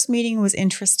 The first meeting was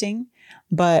interesting,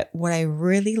 but what I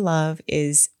really love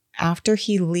is after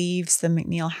he leaves the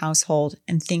McNeil household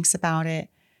and thinks about it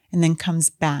and then comes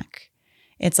back,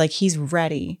 it's like he's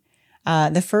ready.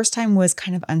 The first time was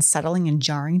kind of unsettling and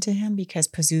jarring to him because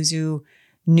Pazuzu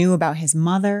knew about his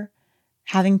mother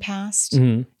having passed.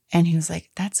 Mm-hmm. And he was like,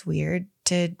 that's weird.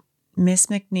 Did Miss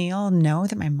McNeil know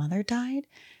that my mother died?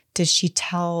 Did she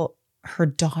tell her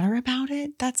daughter about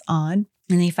it? That's odd.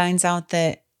 And he finds out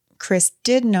that Chris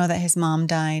did know that his mom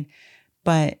died,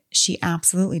 but she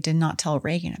absolutely did not tell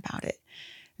Reagan about it.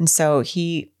 And so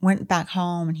he went back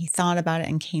home and he thought about it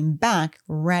and came back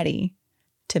ready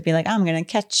to be like, I'm going to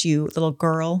catch you, little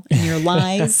girl, in your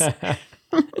lies.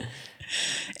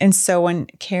 And so when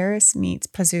Karras meets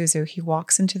Pazuzu, he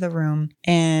walks into the room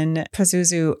and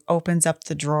Pazuzu opens up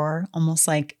the drawer, almost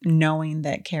like knowing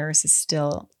that Karras is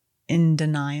still in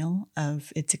denial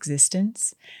of its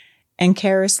existence. And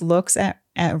Karras looks at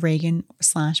Reagan /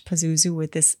 Pazuzu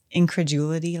with this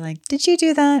incredulity, like, did you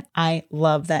do that? I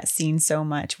love that scene so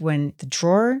much when the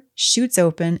drawer shoots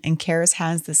open and Karras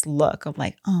has this look of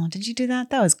like, oh, did you do that?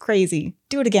 That was crazy.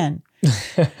 Do it again.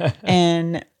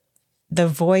 And the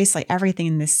voice, like everything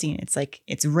in this scene, it's like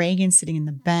it's Reagan sitting in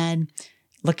the bed,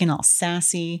 looking all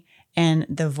sassy, and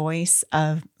the voice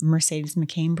of Mercedes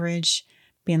McCambridge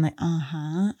being like,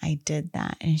 I did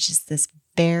that. And it's just this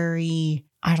very,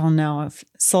 I don't know if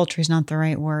sultry is not the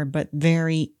right word, but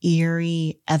very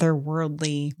eerie,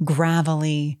 otherworldly,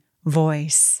 gravelly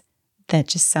voice that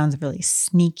just sounds really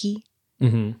sneaky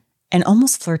and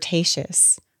almost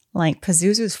flirtatious. Like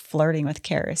Pazuzu's flirting with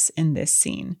Karras in this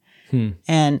scene.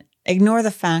 And ignore the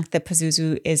fact that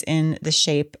Pazuzu is in the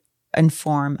shape and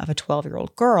form of a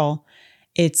 12-year-old girl.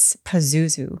 It's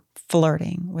Pazuzu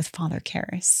flirting with Father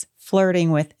Karras,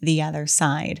 flirting with the other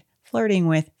side, flirting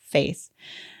with faith.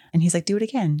 And he's like, do it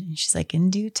again. And she's like, in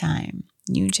due time,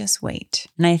 you just wait.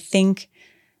 And I think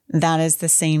that is the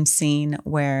same scene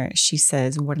where she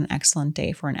says, what an excellent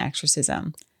day for an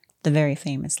exorcism. The very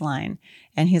famous line.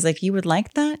 And he's like, you would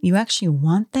like that? You actually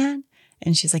want that?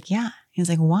 And she's like, yeah. He's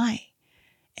like, why?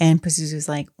 And Pazuzu's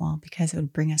like, well, because it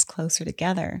would bring us closer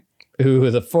together. Ooh,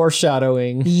 the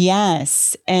foreshadowing.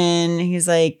 Yes. And he's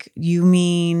like, you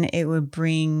mean it would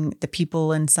bring the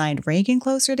people inside Reagan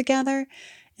closer together?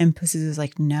 And Pazuzu's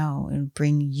like, no, it would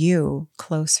bring you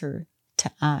closer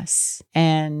to us.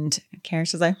 And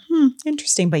Karras was like,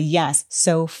 interesting. But yes,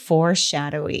 so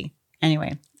foreshadowy.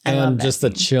 Anyway, I love that just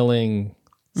scene. a chilling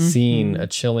scene, a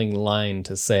chilling line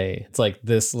to say. It's like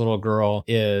this little girl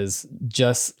is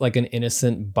just like an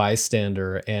innocent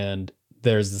bystander, and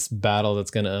there's this battle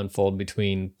that's going to unfold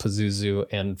between Pazuzu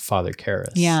and Father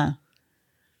Karras. Yeah.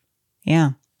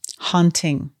 Yeah.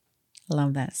 Haunting.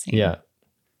 Love that scene. Yeah.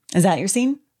 Is that your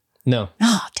scene? No.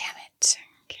 Oh, damn it.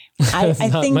 Okay. I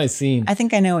not think my scene. I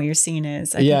think I know what your scene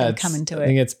is. I think I'm coming to I it.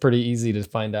 think it's pretty easy to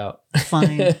find out.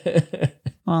 Fine.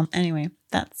 Well, anyway,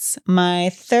 that's my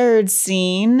third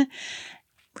scene,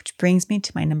 which brings me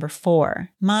to my number 4.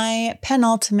 My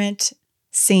penultimate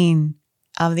scene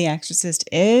of The Exorcist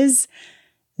is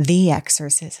the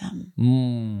exorcism,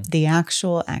 the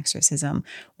actual exorcism,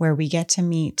 where we get to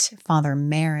meet Father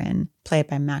Marin, played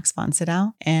by Max von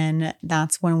Sydow. And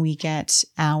that's when we get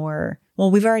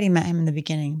we've already met him in the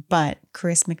beginning, but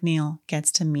Chris McNeil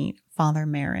gets to meet Father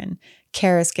Marin.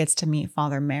 Karis gets to meet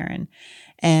Father Marin.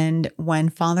 And when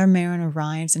Father Marin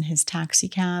arrives in his taxi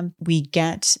cab, we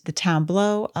get the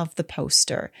tableau of the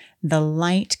poster, the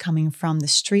light coming from the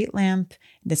street lamp,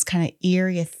 this kind of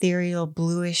eerie, ethereal,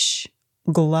 bluish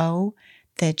glow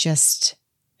that just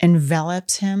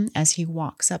envelops him as he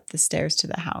walks up the stairs to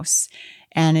the house.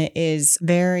 And it is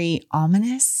very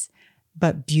ominous,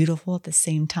 but beautiful at the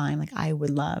same time. Like, I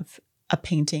would love a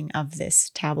painting of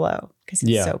this tableau because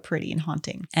it's so pretty and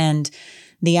haunting. And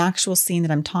the actual scene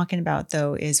that I'm talking about,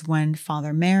 though, is when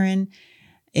Father Marin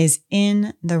is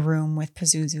in the room with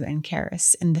Pazuzu and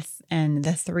Karis, and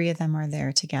the three of them are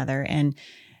there together, and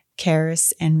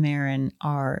Karis and Marin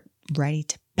are ready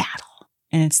to battle.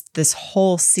 And it's this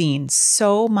whole scene.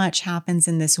 So much happens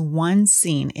in this one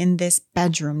scene, in this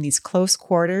bedroom, these close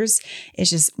quarters. It's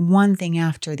just one thing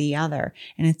after the other.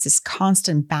 And it's this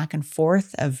constant back and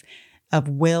forth of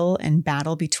will and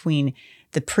battle between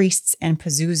the priests and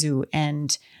Pazuzu.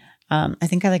 And I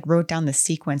think I wrote down the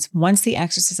sequence. Once the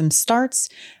exorcism starts,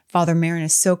 Father Marin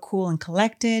is so cool and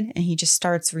collected, and he just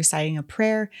starts reciting a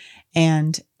prayer,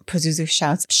 and Pazuzu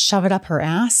shouts, "Shove it up her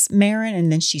ass, Marin,"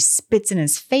 and then she spits in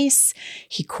his face.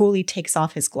 He coolly takes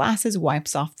off his glasses,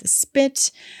 wipes off the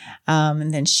spit,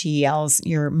 and then she yells,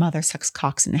 "Your mother sucks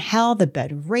cocks in hell." The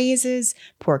bed raises.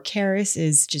 Poor Karis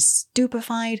is just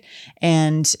stupefied,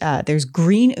 and there's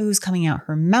green ooze coming out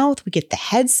her mouth. We get the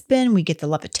head spin. We get the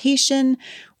levitation.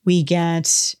 We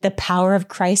get the power of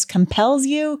Christ compels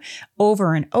you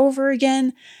over and over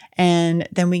again. And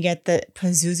then we get the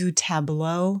Pazuzu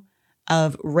tableau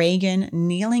of Regan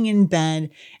kneeling in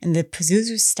bed and the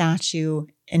Pazuzu statue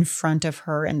in front of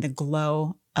her, and the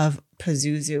glow of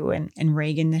Pazuzu and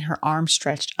Regan and her arms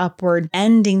stretched upward,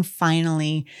 ending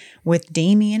finally with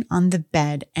Damien on the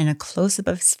bed and a close-up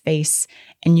of his face.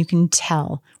 And you can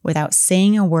tell without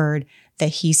saying a word that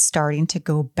he's starting to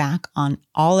go back on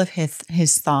all of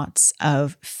his thoughts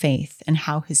of faith and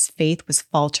how his faith was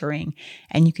faltering.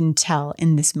 And you can tell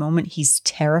in this moment he's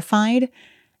terrified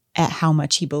at how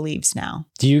much he believes now.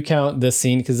 Do you count this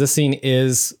scene? Because this scene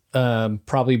is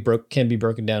probably can be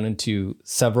broken down into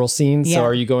several scenes. Yeah. So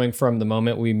are you going from the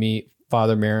moment we meet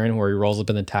Father Marin, where he rolls up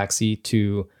in the taxi,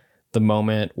 to the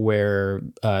moment where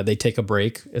they take a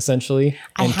break, essentially,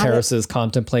 and Karis is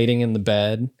contemplating in the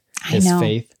bed his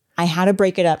faith? I had to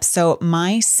break it up. So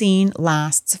my scene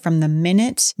lasts from the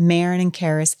minute Marin and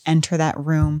Karis enter that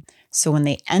room. So when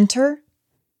they enter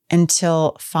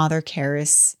until Father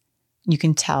Karis, you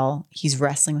can tell he's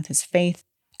wrestling with his faith,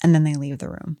 and then they leave the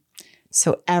room.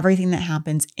 So everything that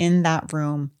happens in that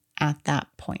room at that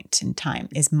point in time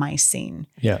is my scene.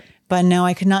 Yeah. But no,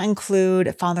 I could not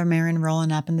include Father Marin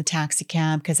rolling up in the taxi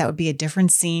cab, because that would be a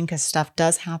different scene, because stuff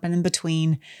does happen in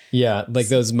between. Yeah, like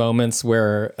those moments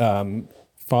where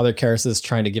Father Karis is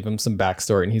trying to give him some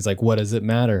backstory, and he's like, "What does it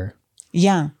matter?"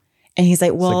 Yeah. And he's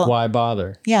like, well, why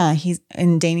bother? Yeah.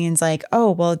 And Damien's like,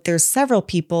 "Oh, well, there's several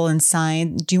people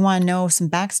inside. Do you want to know some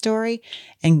backstory?"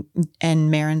 And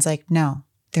Marin's like, "No,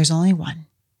 there's only one."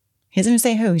 He doesn't even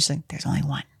say who. He's like, "There's only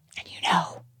one. And you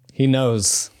know." He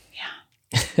knows.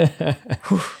 Yeah.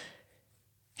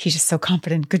 He's just so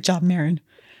confident. Good job, Marin.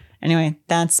 Anyway,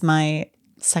 that's my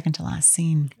second to last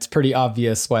scene. It's pretty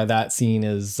obvious why that scene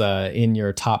is in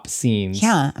your top scenes.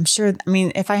 Yeah, I'm sure. I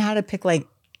mean, if I had to pick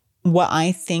what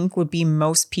I think would be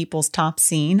most people's top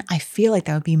scene, I feel like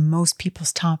that would be most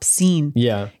people's top scene.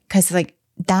 Yeah. Because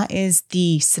that is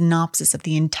the synopsis of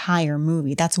the entire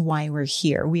movie. That's why we're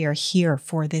here. We are here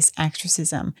for this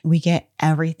exorcism. We get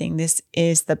everything. This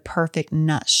is the perfect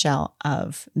nutshell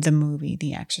of the movie,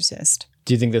 The Exorcist.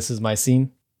 Do you think this is my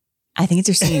scene? I think it's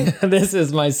your scene. This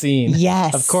is my scene.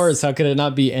 Yes. Of course. How could it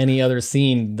not be any other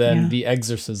scene than The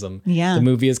Exorcism? Yeah. The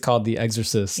movie is called The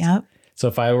Exorcist. Yep. So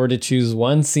if I were to choose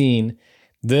one scene,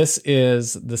 this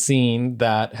is the scene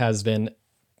that has been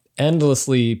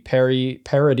endlessly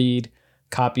parodied,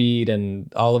 copied,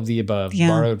 and all of the above,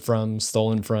 borrowed from,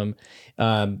 stolen from.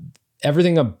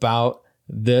 Everything about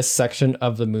this section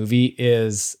of the movie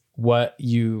is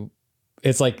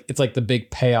it's like the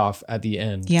big payoff at the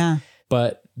end. Yeah.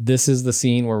 But this is the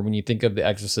scene where when you think of The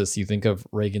Exorcist, you think of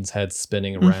Regan's head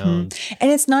spinning around. Mm-hmm.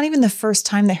 And it's not even the first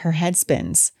time that her head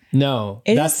spins. No,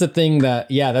 that's the thing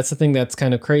that's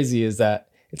kind of crazy, is that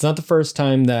it's not the first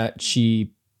time that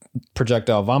she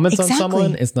projectile vomits on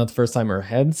someone. It's not the first time her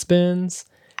head spins.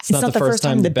 It's not the first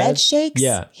time the bed shakes.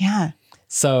 Yeah.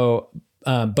 So,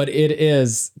 but it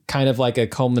is kind of like a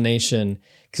culmination,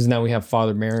 because now we have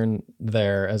Father Merrin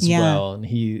there as Yeah. well. And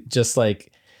he just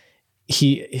like,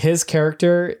 his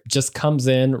character just comes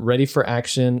in ready for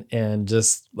action and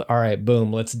just, all right,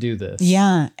 boom, let's do this.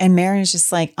 Yeah. And Marin is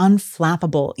just like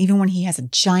unflappable. Even when he has a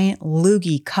giant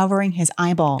loogie covering his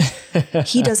eyeball,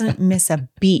 he doesn't miss a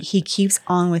beat. He keeps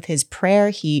on with his prayer.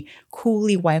 He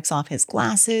coolly wipes off his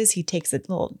glasses. He takes a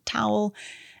little towel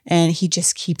and he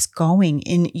just keeps going.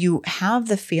 And you have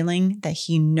the feeling that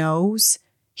he knows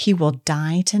he will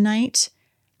die tonight,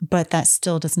 but that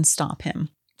still doesn't stop him.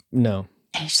 No.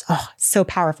 And it's just, so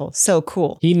powerful, so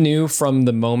cool. He knew from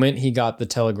the moment he got the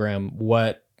telegram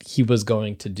what he was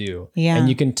going to do. Yeah. And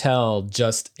you can tell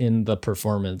just in the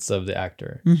performance of the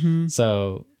actor. Mm-hmm.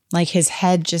 So like his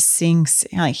head just sinks.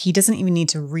 Like he doesn't even need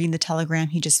to read the telegram.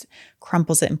 He just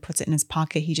crumples it and puts it in his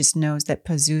pocket. He just knows that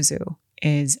Pazuzu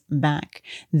is back.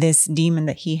 This demon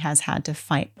that he has had to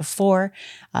fight before.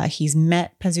 He's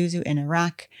met Pazuzu in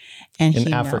Iraq and in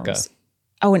he Africa. knows.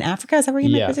 Oh, in Africa? Is that where he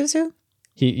met Pazuzu?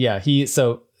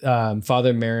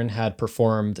 Father Merrin had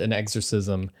performed an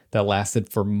exorcism that lasted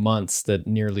for months that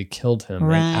nearly killed him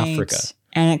in Africa.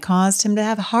 And it caused him to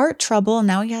have heart trouble. And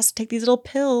now he has to take these little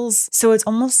pills. So it's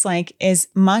almost like as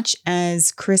much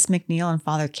as Chris McNeil and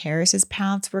Father Karras'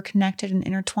 paths were connected and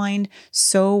intertwined,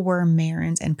 so were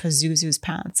Merrin's and Pazuzu's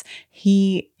paths.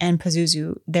 He and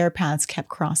Pazuzu, their paths kept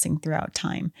crossing throughout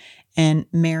time. And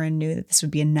Merrin knew that this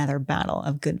would be another battle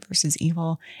of good versus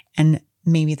evil. And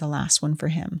maybe the last one for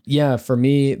him. Yeah, for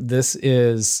me, this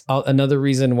is another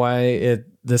reason why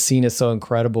the scene is so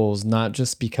incredible is not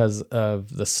just because of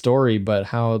the story, but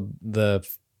how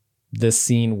this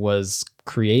scene was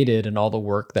created and all the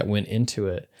work that went into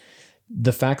it.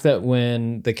 The fact that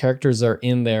when the characters are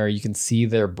in there, you can see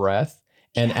their breath.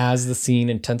 And as the scene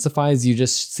intensifies, you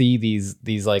just see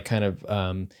these like kind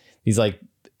of these like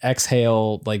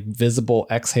exhale, like visible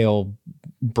exhale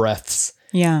breaths.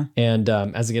 Yeah. And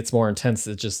as it gets more intense,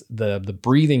 it's just the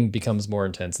breathing becomes more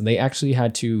intense. And they actually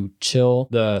had to chill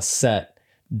the set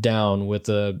down with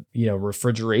a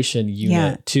refrigeration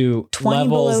unit to 20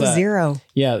 below zero.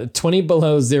 Yeah, 20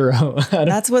 below zero.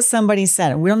 That's what somebody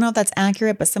said. We don't know if that's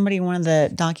accurate, but somebody in one of the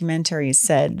documentaries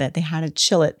said that they had to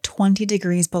chill it 20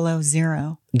 degrees below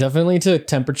zero. Definitely to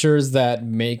temperatures that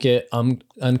make it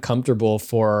uncomfortable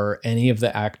for any of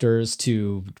the actors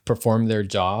to perform their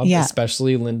job,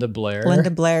 especially Linda Blair.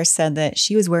 Linda Blair said that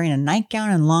she was wearing a nightgown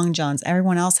and long johns.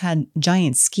 Everyone else had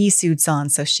giant ski suits on,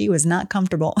 so she was not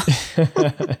comfortable.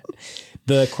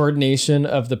 The coordination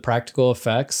of the practical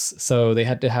effects. So they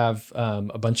had to have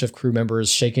a bunch of crew members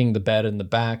shaking the bed in the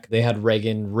back. They had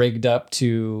Reagan rigged up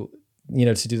to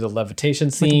do the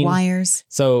levitation scene. With wires.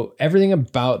 So everything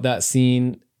about that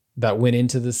scene that went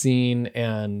into the scene,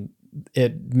 and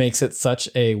it makes it such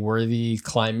a worthy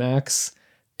climax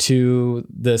to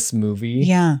this movie.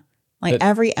 Yeah. Like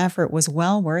every effort was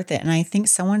well worth it. And I think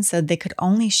someone said they could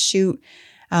only shoot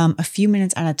a few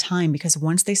minutes at a time because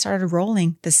once they started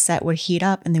rolling, the set would heat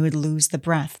up and they would lose the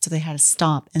breath. So they had to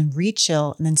stop and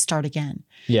rechill and then start again.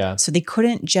 Yeah. So they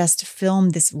couldn't just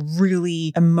film this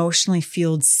really emotionally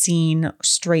fueled scene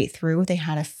straight through. They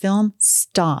had to film,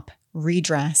 stop,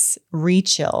 redress,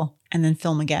 rechill, and then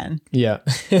film again. Yeah.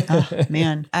 Oh,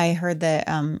 man. I heard that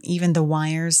even the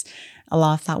wires, a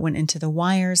lot of thought went into the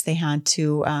wires. They had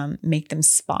to make them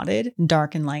spotted,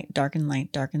 dark and light, dark and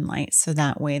light, dark and light. So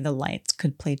that way the lights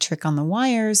could play trick on the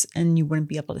wires and you wouldn't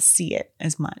be able to see it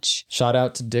as much. Shout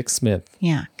out to Dick Smith.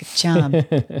 Yeah, good job.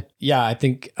 Yeah, I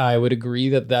think I would agree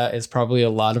that is probably a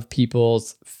lot of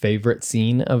people's favorite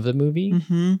scene of the movie.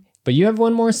 Mm-hmm. But you have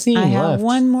one more scene left. I have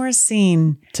one more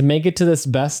scene. To make it to this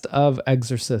best of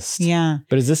Exorcist. Yeah.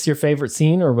 But is this your favorite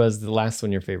scene or was the last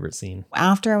one your favorite scene?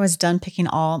 After I was done picking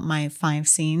all my 5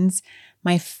 scenes,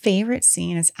 my favorite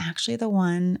scene is actually the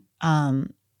one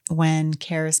when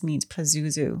Karras meets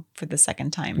Pazuzu for the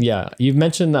second time. Yeah, you've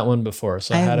mentioned that one before,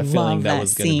 so I had a feeling that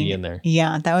was going to be in there.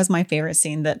 Yeah, that was my favorite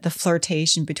scene, the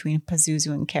flirtation between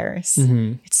Pazuzu and Karras.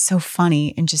 Mm-hmm. It's so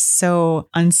funny and just so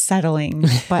unsettling,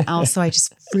 but also I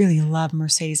just really love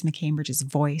Mercedes McCambridge's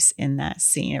voice in that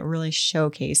scene. It really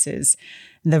showcases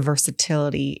the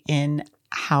versatility in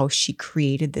how she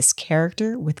created this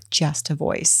character with just a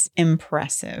voice.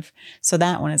 Impressive. So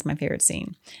that one is my favorite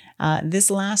scene. This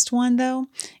last one, though,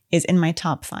 is in my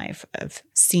top 5 of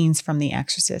scenes from The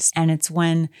Exorcist. And it's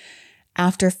when,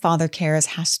 after Father Karras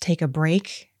has to take a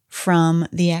break from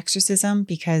the exorcism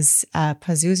because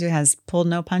Pazuzu has pulled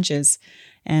no punches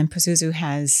and Pazuzu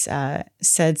has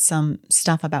said some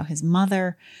stuff about his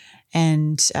mother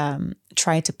and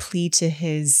tried to plead to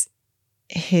his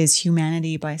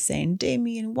humanity by saying,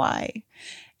 Damien, why?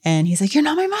 And he's like, you're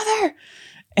not my mother.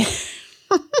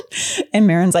 And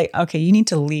Marin's like, okay, you need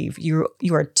to leave. You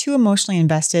are too emotionally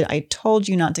invested. I told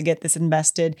you not to get this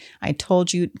invested. I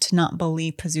told you to not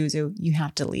believe Pazuzu. You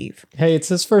have to leave. Hey, it's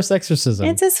his first exorcism.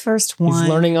 It's his first one. He's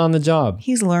learning on the job.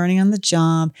 He's learning on the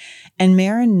job. And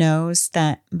Marin knows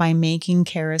that by making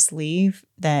Karis leave,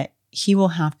 that he will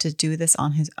have to do this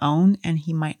on his own and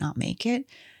he might not make it.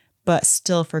 But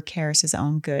still, for Karis'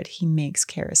 own good, he makes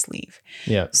Karis leave.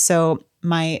 Yeah. So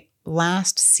my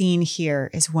last scene here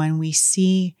is when we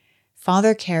see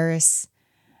Father Karis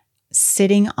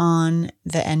sitting on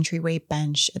the entryway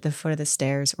bench at the foot of the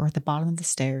stairs or at the bottom of the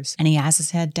stairs. And he has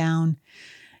his head down.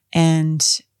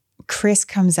 And Chris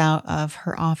comes out of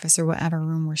her office or whatever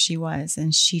room where she was.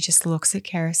 And she just looks at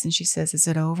Karis and she says, is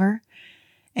it over?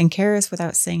 And Karis,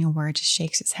 without saying a word, just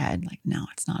shakes his head like, no,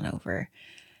 it's not over.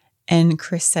 And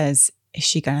Chris says, is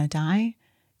she going to die?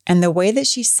 And the way that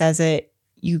she says it,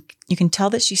 you can tell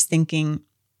that she's thinking,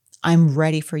 I'm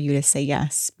ready for you to say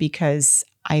yes because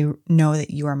I know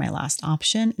that you are my last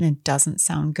option and it doesn't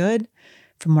sound good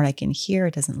from what I can hear.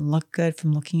 It doesn't look good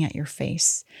from looking at your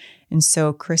face. And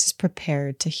so Chris is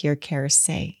prepared to hear Karis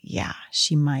say, yeah,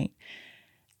 she might.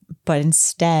 But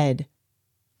instead,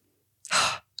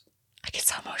 I get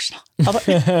so emotional.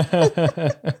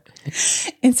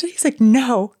 And so he's like,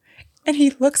 no. And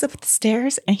he looks up at the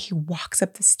stairs and he walks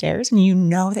up the stairs and you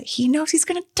know that he knows he's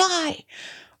going to die.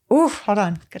 Ooh, hold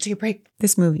on. Got to take a break.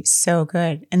 This movie's so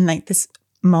good. And like this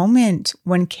moment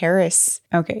when Karis,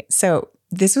 okay, so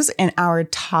this was in our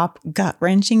top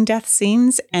gut-wrenching death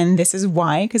scenes. And this is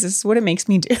why, because this is what it makes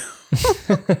me do.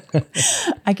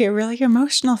 I get really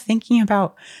emotional thinking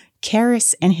about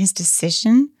Karis and his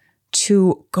decision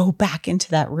to go back into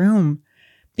that room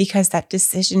because that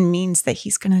decision means that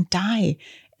he's going to die.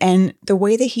 And the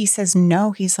way that he says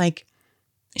no, he's like,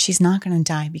 she's not going to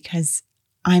die because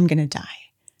I'm going to die.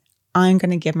 I'm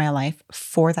going to give my life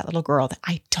for that little girl that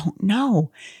I don't know.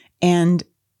 And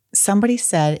somebody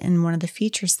said in one of the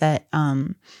features that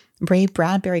Ray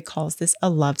Bradbury calls this a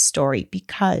love story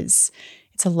because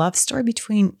it's a love story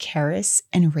between Karis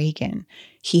and Regan.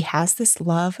 He has this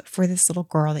love for this little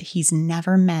girl that he's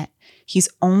never met. He's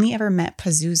only ever met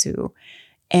Pazuzu.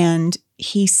 And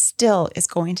he still is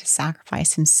going to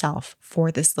sacrifice himself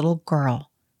for this little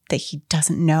girl that he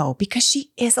doesn't know because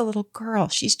she is a little girl.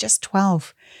 She's just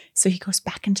 12. So he goes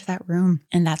back into that room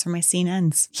and that's where my scene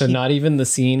ends. So not even the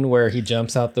scene where he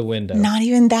jumps out the window. Not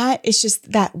even that. It's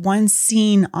just that one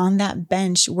scene on that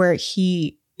bench where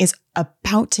he is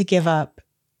about to give up.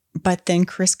 But then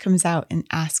Chris comes out and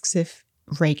asks if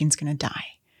Regan's going to die.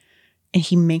 And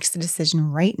he makes the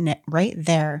decision right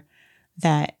there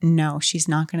that no, she's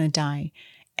not going to die.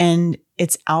 And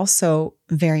it's also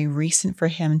very recent for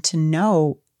him to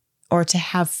know or to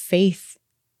have faith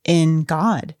in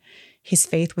God. His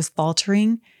faith was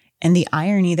faltering. And the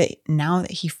irony that now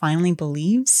that he finally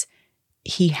believes,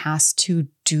 he has to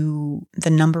do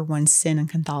the number one sin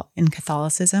in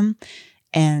Catholicism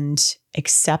and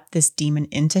accept this demon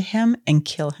into him and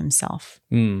kill himself.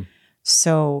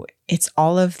 So it's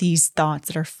all of these thoughts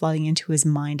that are flooding into his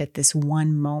mind at this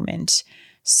one moment.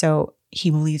 So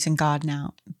he believes in God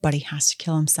now, but he has to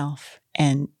kill himself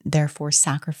and therefore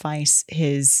sacrifice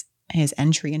his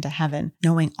entry into heaven.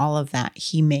 Knowing all of that,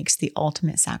 he makes the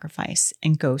ultimate sacrifice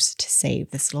and goes to save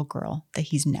this little girl that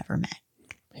he's never met.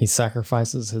 He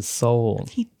sacrifices his soul.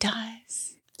 He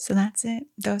does. So that's it.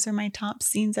 Those are my top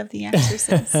scenes of The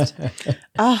Exorcist.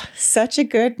 Oh, such a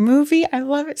good movie. I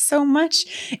love it so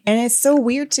much. And it's so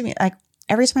weird to me. Like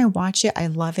every time I watch it, I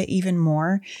love it even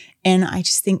more. And I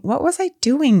just think, what was I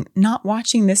doing not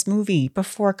watching this movie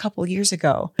before a couple years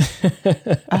ago?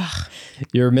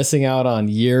 You're missing out on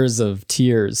years of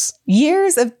tears.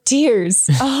 Years of tears.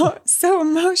 Oh, so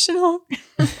emotional.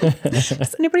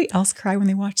 Does anybody else cry when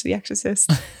they watch The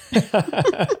Exorcist?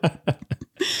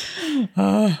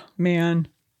 Oh, man.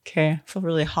 Okay. I feel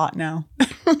really hot now.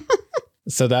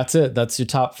 So that's it. That's your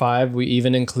top 5. We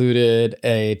even included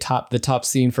the top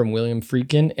scene from William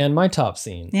Friedkin and my top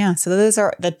scene. Yeah. So those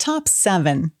are the top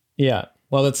 7. Yeah.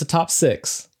 Well, it's the top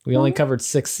 6. We only covered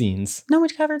 6 scenes. No, we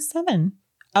covered 7.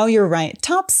 Oh, you're right.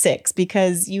 Top 6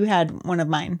 because you had one of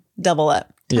mine. Double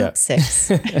up. Top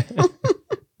 6.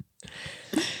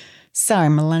 Sorry,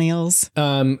 millennials.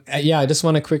 I just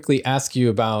want to quickly ask you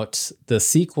about the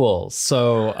sequels.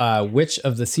 So which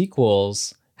of the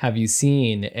sequels have you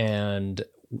seen and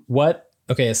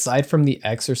aside from The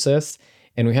Exorcist,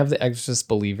 and we have The Exorcist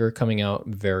Believer coming out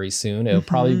very soon. It'll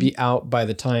probably be out by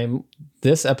the time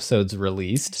this episode's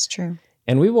released. It's true.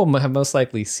 And we will have most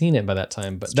likely seen it by that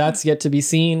time, but that's yet to be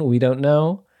seen. We don't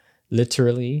know.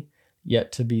 Literally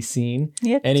yet to be seen.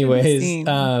 Anyways,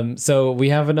 so we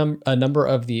have a number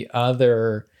of the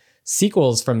other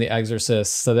sequels from The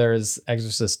Exorcist. So there's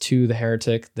Exorcist 2, The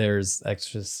Heretic. There's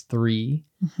Exorcist 3.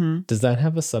 Does that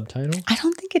have a subtitle? I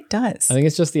don't think it does. I think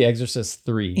it's just The Exorcist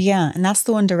 3. Yeah, and that's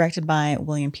the one directed by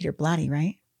William Peter Blatty,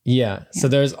 right? Yeah. So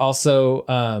there's also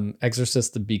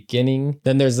Exorcist the Beginning.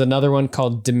 Then there's another one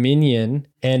called Dominion,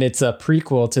 and it's a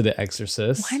prequel to The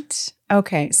Exorcist. What?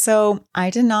 Okay, so I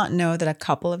did not know that a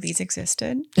couple of these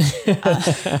existed.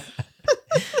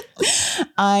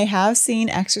 I have seen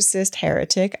Exorcist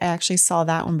Heretic. I actually saw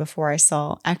that one before I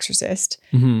saw Exorcist.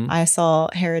 I saw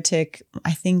Heretic,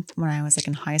 I think when I was like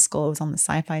in high school. It was on the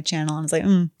Sci-Fi Channel. And I was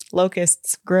like,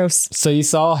 locusts, gross. So you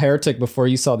saw Heretic before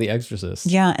you saw The Exorcist.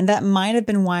 Yeah, and that might have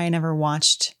been why I never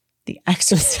watched The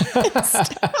Exorcist.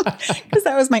 Because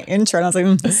that was my intro. And I was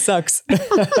like, this sucks.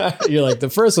 You're like, the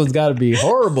first one's got to be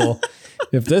horrible.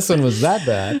 If this one was that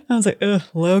bad. I was like, ugh,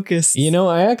 locusts. You know,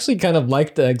 I actually kind of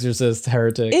liked The Exorcist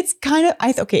Heretic. It's kind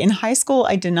of, okay, in high school,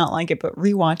 I did not like it, but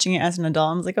rewatching it as an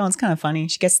adult, I was like, oh, it's kind of funny.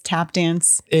 She gets tap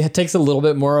dance. It takes a little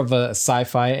bit more of a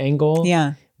sci-fi angle.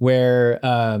 Yeah. Where,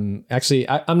 actually,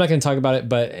 I'm not going to talk about it,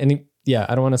 but I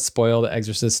don't want to spoil The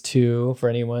Exorcist 2 for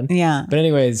anyone. Yeah. But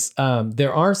anyways,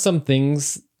 there are some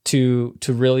things to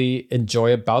really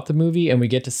enjoy about the movie, and we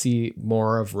get to see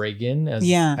more of Reagan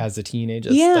as a teenager.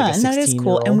 And that is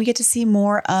cool. And we get to see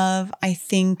more of, I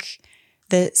think,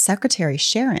 the secretary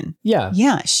Sharon.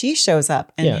 Yeah, she shows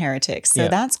up in Heretic. So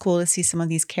that's cool to see some of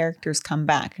these characters come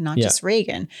back, not just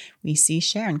Reagan. We see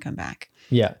Sharon come back.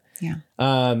 Yeah. Yeah.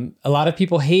 A lot of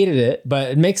people hated it, but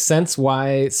it makes sense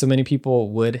why so many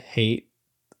people would hate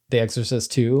The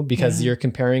Exorcist 2, because you're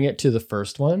comparing it to the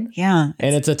first one. Yeah.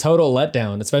 And it's a total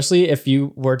letdown, especially if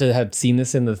you were to have seen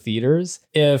this in the theaters.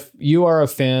 If you are a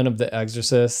fan of The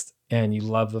Exorcist and you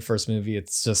love the first movie,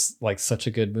 it's just like such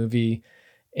a good movie.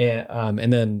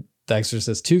 And then The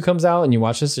Exorcist 2 comes out and you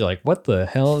watch this, you're like, what the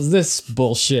hell is this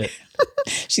bullshit?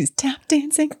 She's tap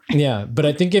dancing. Yeah. But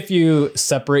I think if you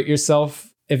separate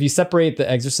The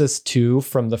Exorcist 2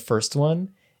 from the first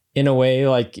one, in a way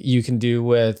like you can do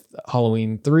with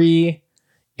Halloween 3,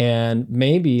 and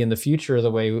maybe in the future,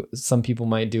 the way some people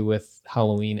might do with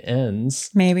Halloween Ends.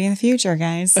 Maybe in the future,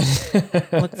 guys.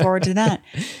 Look forward to that.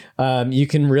 You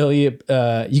can really,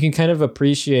 you can kind of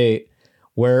appreciate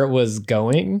where it was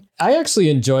going. I actually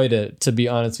enjoyed it, to be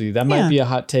honest with you. That might be a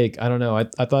hot take. I don't know.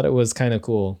 I thought it was kind of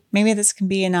cool. Maybe this can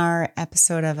be in our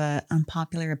episode of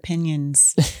unpopular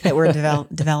opinions that we're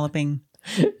developing.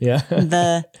 Yeah.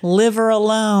 The Liver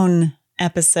Alone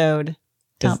episode,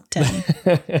 top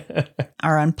 10.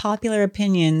 Our unpopular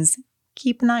opinions.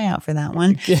 Keep an eye out for that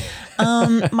one.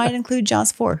 Might include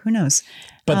Jaws 4. Who knows?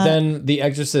 But then The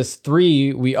Exorcist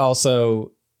 3, we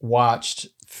also watched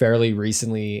fairly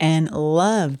recently. And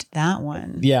loved that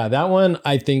one. Yeah, that one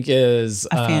I think is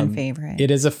a fan favorite. It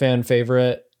is a fan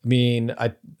favorite. I mean,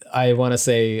 I want to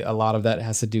say a lot of that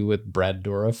has to do with Brad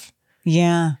Dourif.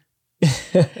 Yeah.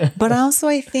 But also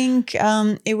I think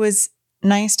it was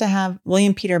nice to have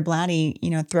William Peter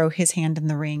Blatty, throw his hand in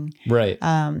the ring. Right.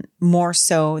 More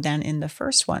so than in the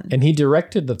first one. And he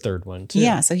directed the third one too.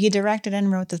 Yeah. So he directed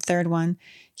and wrote the third one.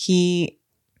 He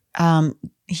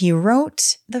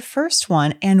wrote the first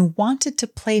one and wanted to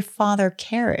play Father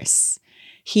Karras.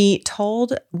 He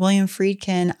told William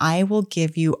Friedkin, I will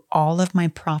give you all of my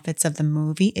profits of the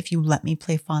movie if you let me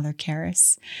play Father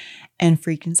Karras. And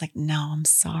Friedkin's like, no, I'm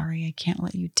sorry. I can't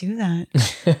let you do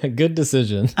that. Good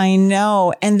decision. I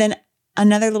know. And then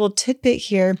another little tidbit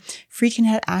here, Friedkin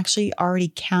had actually already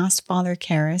cast Father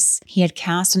Karras. He had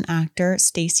cast an actor,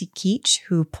 Stacy Keach,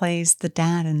 who plays the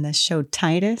dad in the show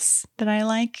Titus that I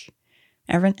like.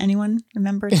 Anyone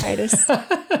remember Titus?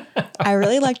 I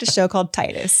really liked a show called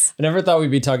Titus. I never thought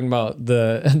we'd be talking about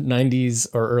the 90s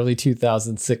or early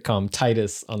 2000s sitcom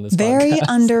Titus on this Very podcast.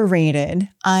 underrated.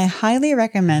 I highly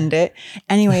recommend it.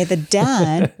 Anyway, the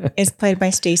dad is played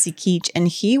by Stacy Keach, and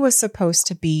he was supposed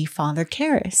to be Father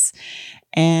Karras.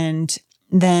 And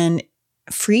then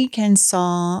Friedkin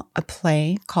saw a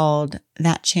play called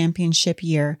That Championship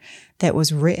Year that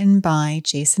was written by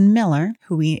Jason Miller,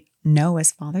 who we know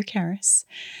as Father Karras.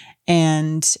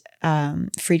 And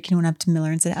Friedkin went up to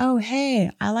Miller and said, oh,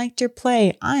 hey, I liked your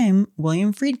play. I'm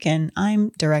William Friedkin. I'm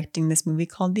directing this movie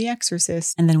called The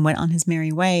Exorcist, and then went on his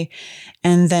merry way.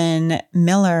 And then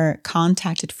Miller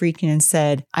contacted Friedkin and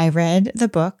said, I read the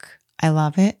book. I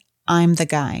love it. I'm the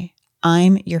guy.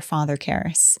 I'm your Father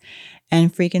Karras.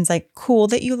 And Friedkin's like, cool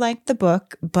that you liked the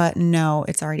book, but no,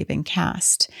 it's already been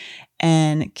cast.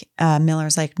 And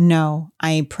Miller's like, no,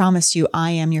 I promise you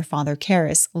I am your Father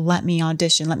Karras. Let me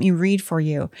audition. Let me read for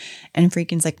you. And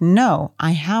Friedkin's like, no,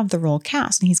 I have the role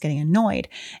cast. And he's getting annoyed.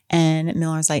 And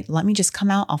Miller's like, let me just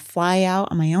come out. I'll fly out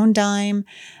on my own dime.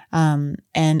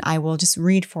 And I will just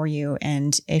read for you.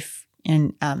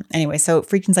 Anyway, so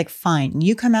Friedkin's like, fine,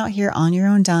 you come out here on your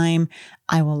own dime.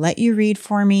 I will let you read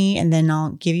for me, and then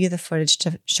I'll give you the footage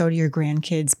to show to your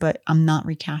grandkids, but I'm not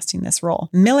recasting this role.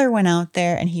 Miller went out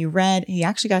there and he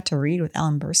actually got to read with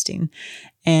Ellen Burstyn.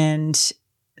 And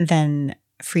then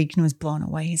Friedkin was blown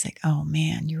away. He's like, oh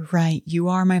man, you're right. You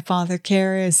are my father,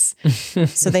 Karras.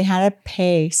 So they had to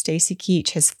pay Stacy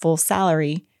Keach his full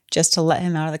salary just to let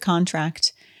him out of the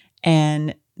contract,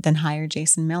 and then hire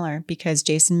Jason Miller, because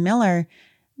Jason Miller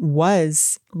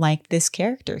was like this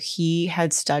character. He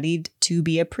had studied to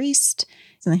be a priest,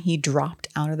 and then he dropped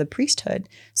out of the priesthood.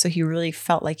 So he really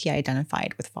felt like he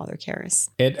identified with Father Karras.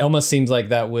 It almost seems like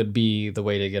that would be the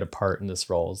way to get a part in this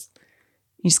role.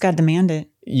 You just got to demand it.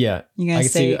 Yeah. You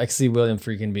gotta I can see William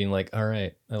Friedkin being like, all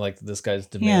right, I like that this guy's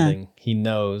demanding. Yeah. He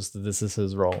knows that this is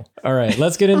his role. All right,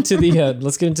 let's get into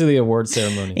the award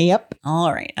ceremony. Yep.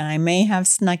 All right. I may have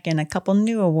snuck in a couple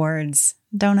new awards.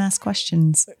 Don't ask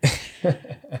questions.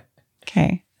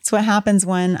 Okay. That's what happens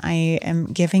when I am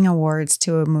giving awards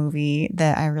to a movie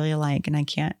that I really like, and I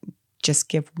can't just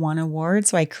give one award.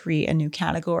 So I create a new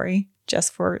category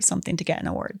just for something to get an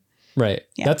award. Right.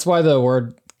 Yeah. That's why the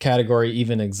award category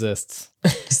even exists.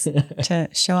 To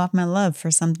show off my love for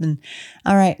something.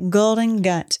 All right, Golden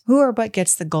Gut. Who or what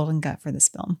gets the Golden Gut for this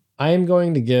film? I am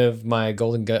going to give my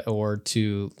Golden Gut award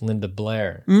to Linda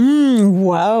Blair.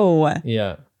 Whoa.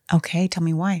 Yeah. Okay, tell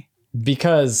me why.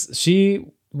 Because she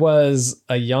was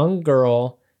a young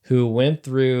girl who went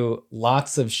through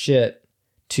lots of shit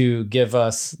to give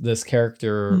us this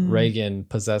character, Reagan,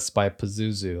 possessed by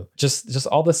Pazuzu. Just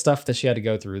all the stuff that she had to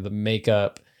go through, the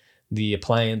makeup, the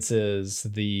appliances,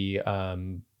 the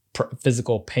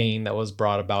physical pain that was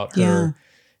brought about her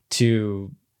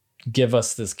to give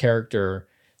us this character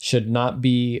should not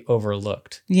be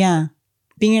overlooked. Yeah.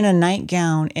 Being in a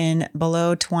nightgown in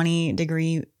below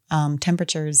 20-degree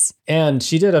temperatures. And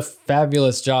she did a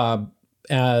fabulous job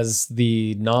as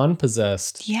the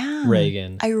non-possessed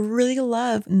Reagan. I really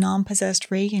love non-possessed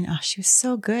Reagan. Oh, she was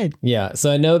so good. Yeah.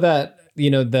 So I know that,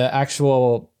 the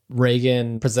actual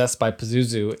Reagan possessed by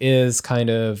Pazuzu is kind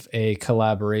of a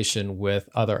collaboration with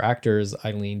other actors,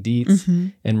 Eileen Dietz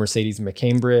and Mercedes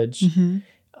McCambridge.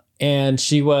 And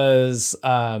she was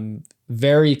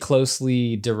very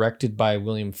closely directed by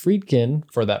William Friedkin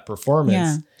for that performance.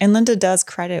 Yeah. And Linda does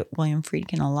credit William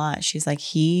Friedkin a lot. She's like,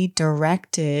 he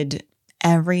directed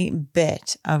every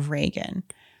bit of Reagan.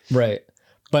 Right.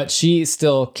 But she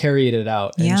still carried it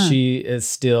out, and she is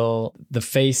still the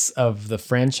face of the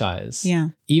franchise. Yeah.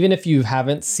 Even if you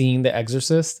haven't seen The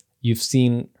Exorcist, you've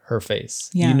seen her face.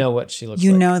 Yeah. You know what she looks like.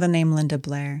 You know the name Linda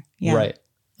Blair. Yeah. Right.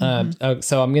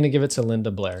 So I'm going to give it to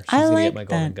Linda Blair. She's going to get my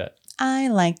Golden Gut. I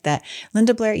like that.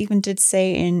 Linda Blair even did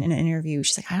say in an interview,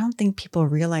 she's like, I don't think people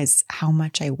realize how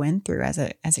much I went through as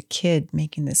a kid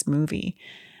making this movie.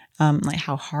 Like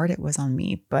how hard it was on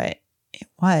me, but it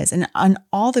was. And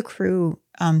all the crew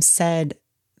said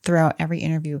throughout every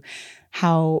interview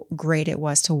how great it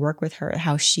was to work with her,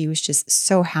 how she was just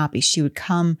so happy. She would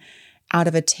come out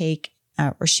of a take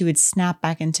or she would snap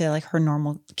back into like her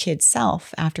normal kid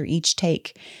self after each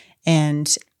take.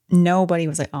 And nobody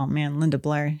was like, oh man, Linda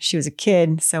Blair, she was a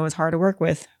kid, so it was hard to work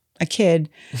with a kid.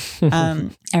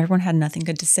 Everyone had nothing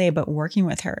good to say about working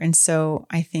with her. And so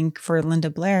I think for Linda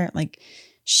Blair, like,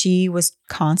 she was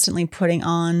constantly putting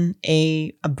on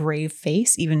a brave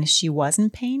face, even if she was in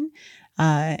pain.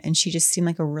 And she just seemed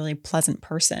like a really pleasant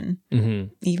person,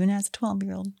 even as a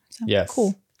 12-year-old. So, yes.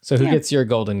 Cool. So who gets your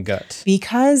Golden Gut?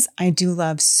 Because I do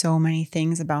love so many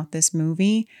things about this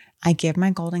movie, I give my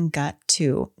Golden Gut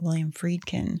to William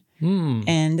Friedkin.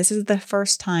 And this is the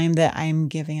first time that I'm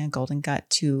giving a Golden Gut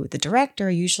to the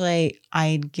director. Usually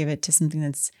I'd give it to something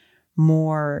that's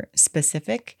more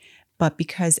specific. But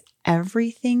because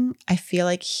everything, I feel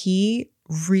like he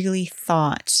really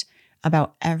thought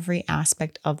about every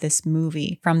aspect of this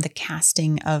movie, from the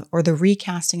casting of, or the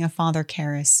recasting of Father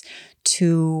Karras,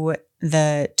 to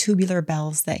the tubular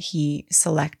bells that he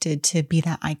selected to be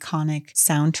that iconic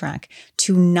soundtrack,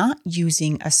 to not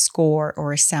using a score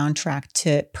or a soundtrack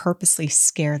to purposely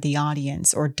scare the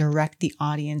audience or direct the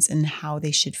audience in how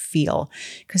they should feel.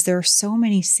 Because there are so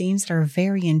many scenes that are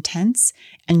very intense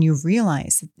and you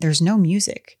realize there's no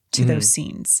music to those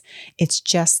scenes. It's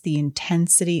just the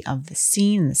intensity of the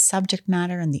scene, the subject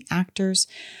matter, and the actors.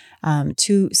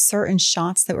 To certain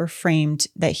shots that were framed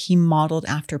that he modeled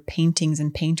after paintings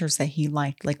and painters that he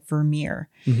liked, like Vermeer.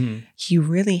 He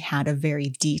really had a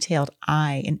very detailed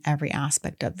eye in every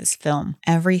aspect of this film.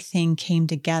 Everything came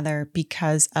together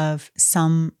because of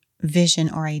some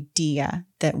vision or idea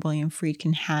that William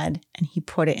Friedkin had, and he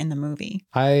put it in the movie.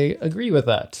 I agree with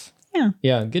that.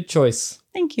 Yeah, good choice.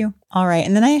 Thank you. All right.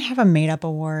 And then I have a made up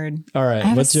award. All right.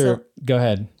 Go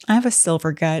ahead. I have a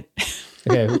silver gut.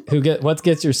 Okay. What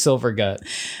gets your silver gut?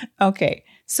 Okay.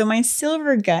 So my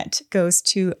silver gut goes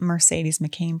to Mercedes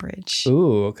McCambridge.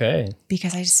 Ooh, okay.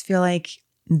 Because I just feel like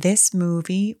this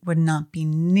movie would not be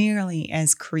nearly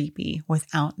as creepy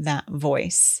without that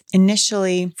voice.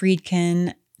 Initially,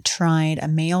 Friedkin tried a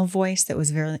male voice that was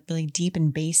very, really deep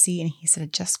and bassy, and he said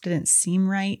it just didn't seem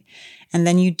right. And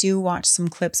then you do watch some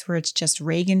clips where it's just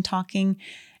Reagan talking,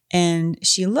 and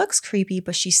she looks creepy,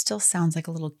 but she still sounds like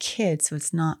a little kid, so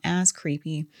it's not as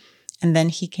creepy. And then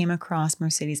he came across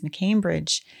Mercedes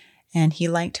McCambridge, and he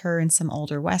liked her in some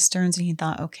older Westerns, and he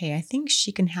thought, okay, I think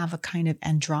she can have a kind of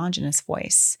androgynous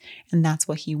voice, and that's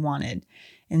what he wanted.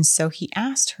 And so he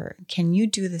asked her, can you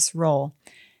do this role?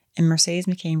 And Mercedes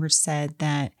McCambridge said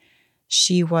that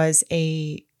she was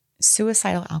a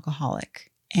suicidal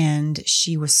alcoholic and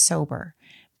she was sober.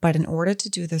 But in order to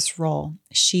do this role,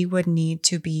 she would need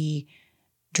to be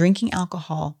drinking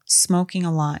alcohol, smoking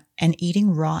a lot, and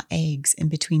eating raw eggs in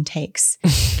between takes.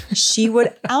 She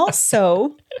would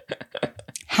also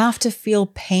have to feel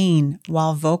pain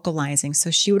while vocalizing. So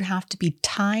she would have to be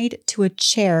tied to a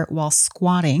chair while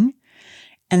squatting.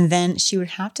 And then she would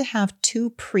have to have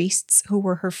 2 priests who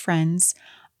were her friends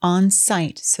on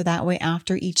site. So that way,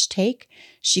 after each take,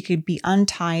 she could be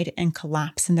untied and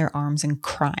collapse in their arms and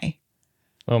cry.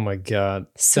 Oh my God.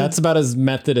 So that's about as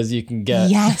method as you can get.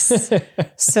 Yes.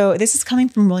 So this is coming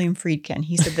from William Friedkin.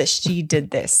 He said that she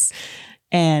did this.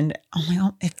 And oh my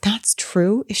God, if that's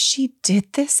true, if she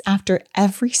did this after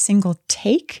every single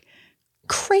take,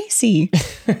 crazy.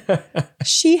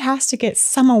 She has to get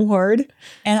some award.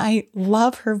 And I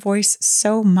love her voice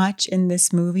so much in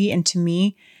this movie. And to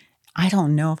me, I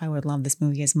don't know if I would love this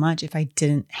movie as much if I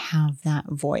didn't have that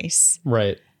voice.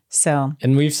 Right. So,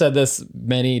 and we've said this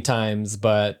many times,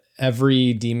 but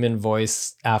every demon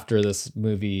voice after this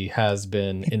movie has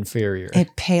been inferior.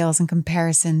 It pales in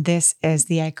comparison. This is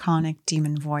the iconic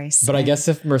demon voice. But I guess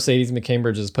if Mercedes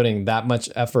McCambridge is putting that much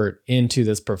effort into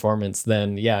this performance,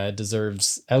 then yeah, it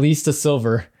deserves at least a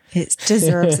silver. It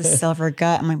deserves a silver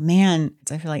gut. I'm like, man,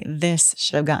 I feel like this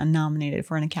should have gotten nominated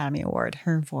for an Academy Award.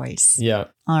 Her voice. Yeah.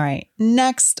 All right.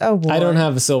 Next award. I don't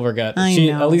have a silver gut.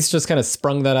 She at least just kind of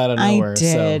sprung that out of nowhere. I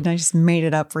did. So I just made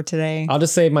it up for today. I'll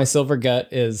just say my silver gut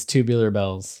is Tubular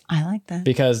Bells. I like that.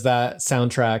 Because that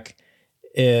soundtrack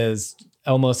is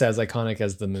almost as iconic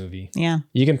as the movie. Yeah.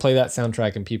 You can play that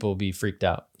soundtrack and people will be freaked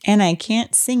out. And I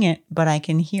can't sing it, but I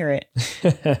can hear it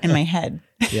in my head.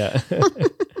 Yeah.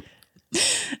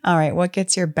 All right. What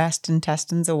gets your Best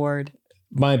Intestines award?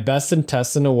 My Best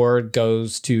Intestine award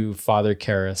goes to Father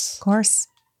Karras. Of course.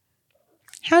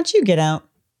 How'd you get out?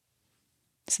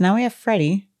 So now we have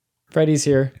Freddie. Freddie's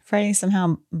here. Freddie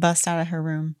somehow bust out of her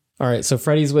room. All right. So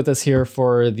Freddie's with us here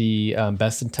for the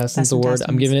Best Intestines award.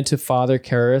 I'm giving it to Father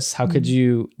Karras. How could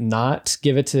you not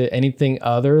give it to anything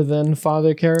other than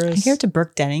Father Karras? I give it to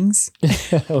Brooke Dennings.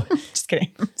 Just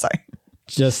kidding. Sorry.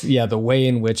 Just, yeah, the way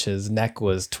in which his neck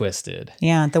was twisted.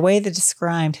 Yeah, the way they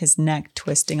described his neck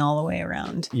twisting all the way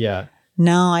around. Yeah.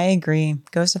 No, I agree.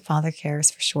 Goes to Father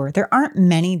Karras for sure. There aren't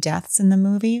many deaths in the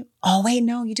movie. Oh, wait,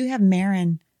 no, you do have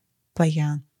Marin. But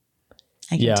yeah.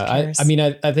 I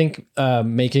think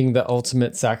making the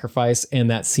ultimate sacrifice and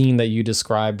that scene that you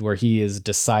described where he is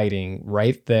deciding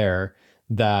right there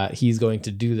that he's going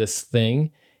to do this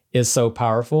thing is so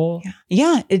powerful.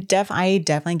 Yeah, I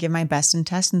definitely give my Best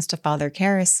Intestines to Father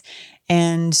Karras.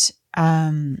 And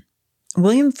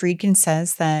William Friedkin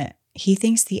says that he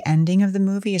thinks the ending of the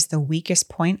movie is the weakest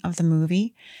point of the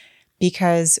movie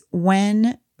because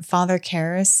when Father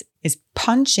Karras is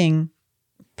punching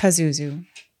Pazuzu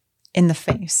in the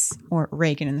face, or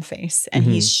Reagan in the face, and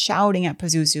he's shouting at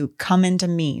Pazuzu, come into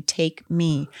me, take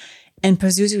me. And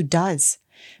Pazuzu does.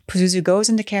 Pazuzu goes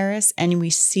into Karras, and we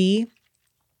see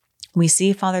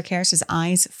Father Karras'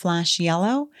 eyes flash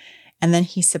yellow, and then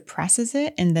he suppresses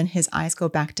it, and then his eyes go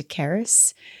back to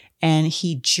Karras, and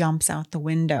he jumps out the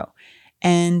window.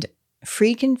 And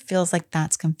Friedkin feels like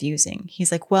that's confusing.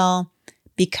 He's like, well,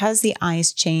 because the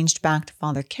eyes changed back to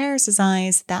Father Karras'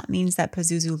 eyes, that means that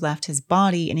Pazuzu left his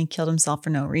body and he killed himself for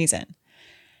no reason.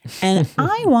 And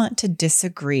I want to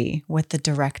disagree with the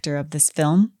director of this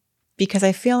film because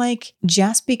I feel like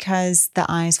just because the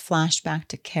eyes flashed back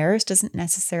to Karras doesn't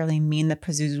necessarily mean that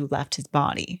Pazuzu left his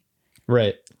body.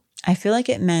 Right. I feel like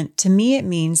it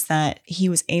means that he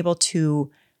was able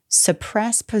to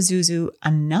suppress Pazuzu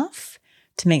enough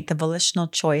to make the volitional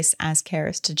choice as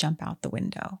Karras to jump out the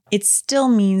window. It still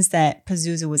means that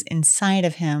Pazuzu was inside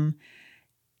of him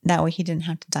That way he didn't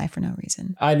have to die for no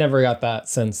reason. I never got that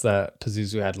sense that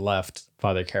Pazuzu had left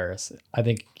Father Karras. I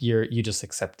think you just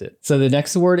accept it. So the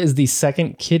next award is the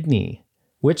second kidney.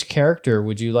 Which character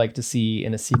would you like to see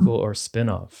in a sequel or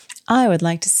spinoff? I would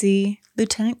like to see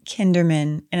Lieutenant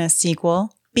Kinderman in a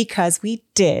sequel because we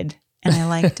did, and I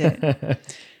liked it.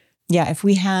 Yeah, if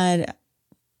we had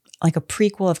like a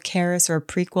prequel of Karras or a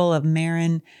prequel of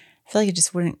Marin, I feel like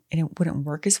it wouldn't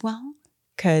work as well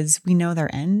because we know their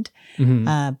end.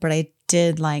 Mm-hmm. But I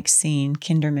did like seeing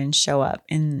Kinderman show up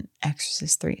in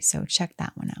Exorcist 3, so check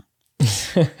that one out.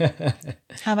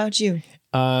 How about you?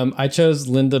 I chose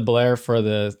Linda Blair for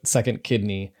the second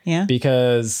kidney. Yeah.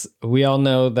 Because we all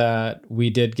know that we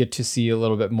did get to see a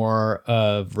little bit more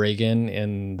of Reagan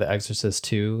in The Exorcist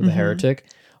 2, The Heretic.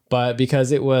 But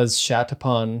because it was shat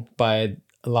upon by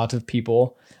a lot of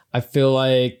people, I feel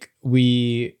like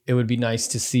it would be nice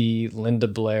to see Linda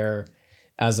Blair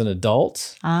as an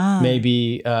adult,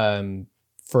 maybe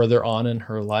further on in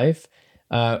her life.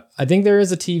 I think there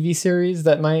is a TV series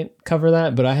that might cover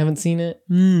that, but I haven't seen it.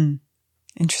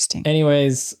 Interesting.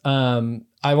 Anyways,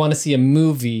 I want to see a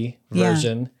movie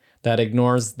version that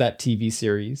ignores that TV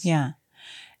series. Yeah.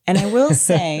 And I will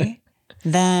say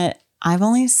that I've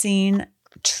only seen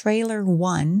trailer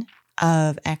 1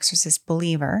 of Exorcist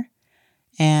Believer,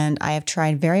 and I have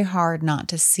tried very hard not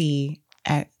to see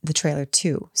the trailer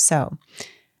 2. So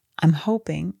I'm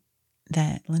hoping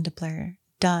that Linda Blair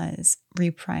does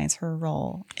reprise her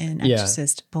role in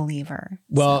Exorcist Believer.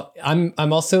 Well, so.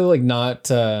 I'm also like not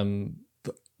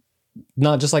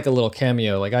just like a little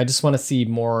cameo. Like I just want to see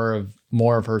more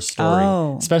of her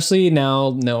story, especially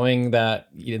now knowing that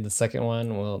in the second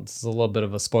one. Well, this is a little bit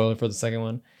of a spoiler for the second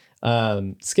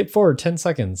one. Skip forward 10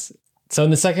 seconds. So in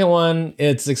the second one,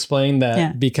 it's explained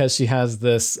that because she has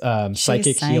this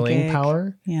psychic healing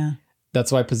power. Yeah. That's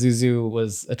why Pazuzu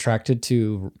was attracted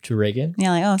to Reagan.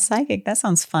 Yeah, like, psychic. That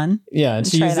sounds fun. Yeah, and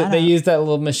they used that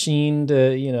little machine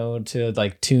to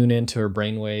like tune into her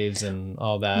brainwaves and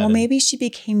all that. Well, maybe she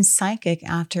became psychic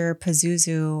after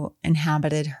Pazuzu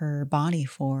inhabited her body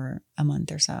for a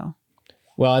month or so.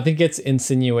 Well, I think it's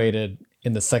insinuated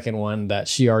in the second one that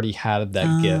she already had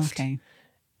that gift. Okay.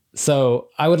 So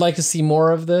I would like to see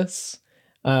more of this.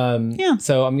 So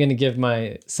I'm going to give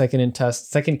my second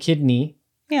kidney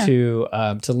to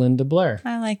Linda Blair.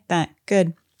 I like that.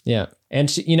 Good. Yeah. And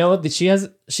she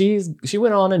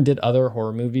went on and did other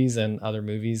horror movies and other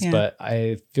movies, but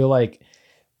I feel like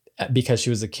because she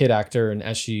was a kid actor and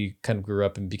as she kind of grew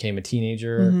up and became a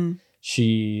teenager,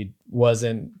 she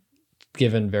wasn't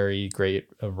given very great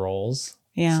roles.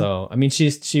 Yeah. So, I mean,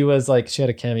 she was like, she had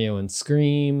a cameo in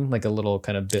Scream, like a little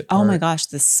kind of bit. Oh my gosh,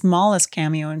 the smallest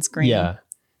cameo in Scream. Yeah.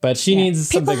 But she needs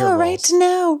some bigger roles. People have a right to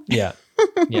know. Yeah.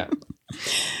 Yeah.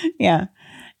 Yeah.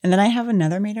 And then I have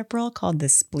another made up role called the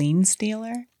Spleen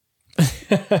Stealer.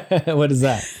 What is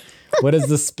that? What is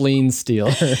the Spleen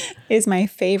Stealer? Is my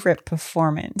favorite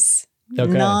performance.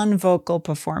 Okay. Non-vocal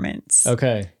performance.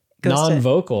 Okay.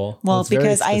 Non-vocal. Well,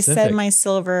 because I said my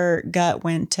silver gut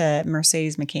went to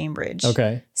Mercedes McCambridge.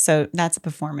 Okay. So that's a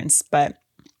performance. But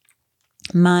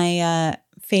my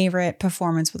favorite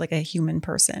performance with like a human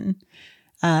person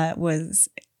was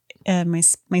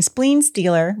my Spleen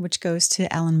Stealer, which goes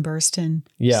to Ellen Burstyn.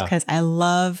 Yeah. Because I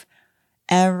love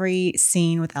every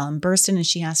scene with Ellen Burstyn and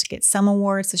she has to get some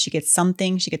awards. So she gets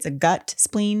something. She gets a little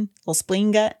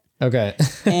spleen gut. Okay.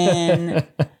 And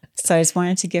so I just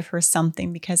wanted to give her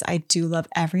something because I do love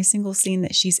every single scene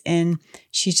that she's in.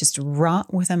 She's just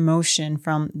wrought with emotion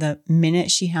from the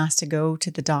minute she has to go to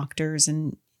the doctors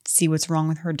and see what's wrong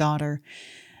with her daughter.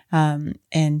 And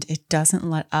it doesn't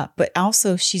let up. But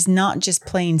also, she's not just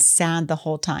playing sad the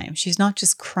whole time. She's not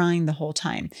just crying the whole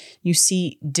time. You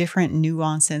see different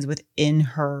nuances within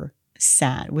her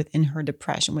sad, within her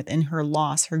depression, within her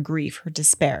loss, her grief, her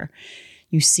despair.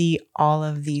 You see all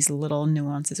of these little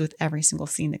nuances with every single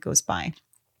scene that goes by.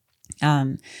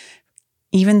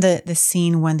 Even the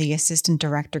scene when the assistant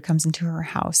director comes into her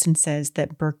house and says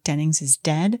that Burke Dennings is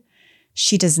dead,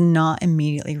 she does not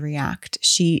immediately react.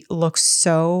 She looks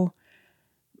so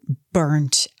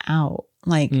burnt out.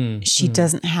 Like she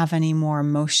doesn't have any more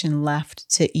emotion left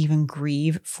to even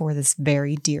grieve for this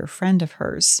very dear friend of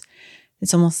hers.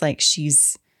 It's almost like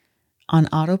she's on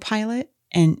autopilot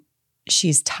and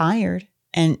she's tired.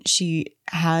 And she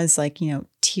has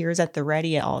tears at the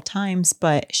ready at all times,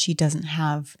 but she doesn't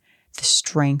have the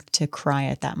strength to cry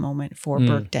at that moment for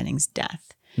Burke Dennings'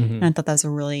 death. Mm-hmm. And I thought that was a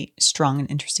really strong and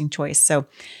interesting choice. So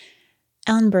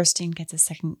Ellen Burstyn gets a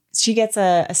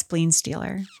Spleen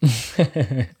Stealer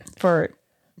for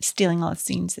stealing all the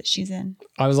scenes that she's in.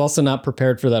 I was also not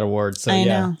prepared for that award. So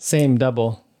know. Same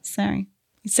double. Sorry.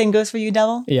 Same goes for you,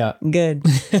 Devil? Yeah. Good.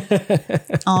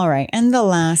 All right. And the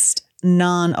last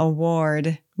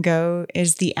non-award go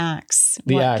is the axe.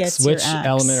 The What axe. gets your Which axe?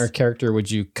 element or character would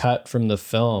you cut from the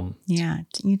film? Yeah,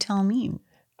 you tell me.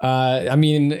 I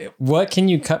mean, what can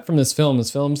you cut from this film?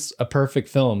 This film's a perfect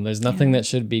film. There's nothing that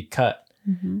should be cut.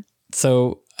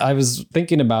 So I was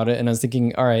thinking about it and I was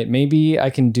thinking, all right, maybe I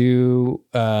can do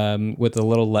with a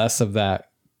little less of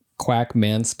that quack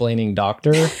mansplaining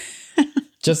doctor.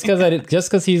 just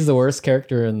because he's the worst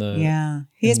character in the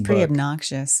He is pretty book.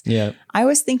 obnoxious. Yeah. I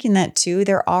was thinking that too.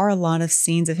 There are a lot of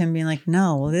scenes of him being like,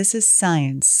 no, well, this is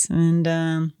science. And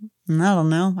I don't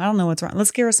know. I don't know what's wrong.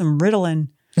 Let's give her some Ritalin.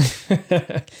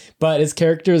 But his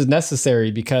character is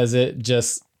necessary because it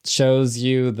just shows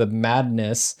you the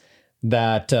madness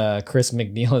that Chris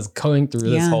McNeil is going through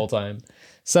this whole time.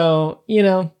 So,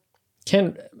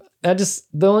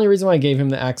 the only reason why I gave him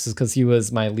the axe is because he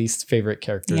was my least favorite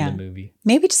character in the movie.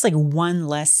 Maybe just like one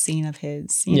less scene of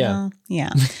his, you know?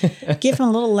 Yeah. Give him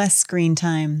a little less screen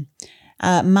time.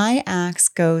 My axe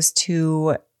goes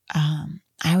to,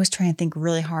 I was trying to think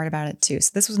really hard about it too.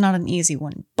 So this was not an easy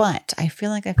one, but I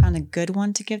feel like I found a good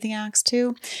one to give the axe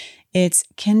to. It's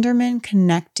Kinderman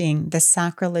connecting the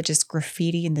sacrilegious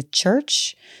graffiti in the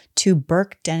church to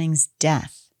Burke Denning's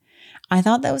death. I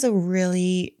thought that was a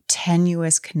really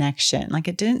tenuous connection. Like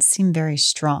it didn't seem very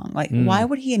strong. Like why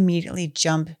would he immediately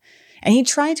jump? And he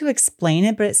tried to explain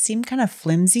it, but it seemed kind of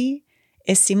flimsy.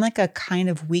 It seemed like a kind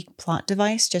of weak plot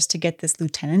device just to get this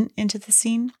lieutenant into the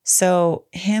scene. So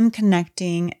him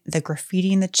connecting the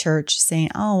graffiti in the church saying,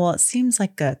 oh, well, it seems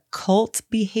like a cult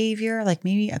behavior. Like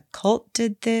maybe a cult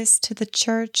did this to the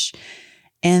church.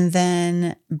 And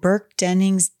then Burke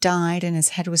Dennings died and his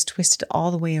head was twisted all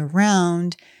the way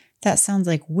around. That sounds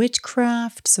like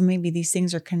witchcraft. So maybe these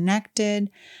things are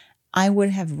connected. I would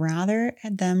have rather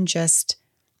had them just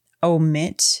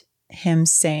omit him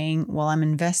saying, well, I'm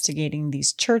investigating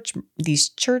these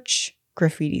church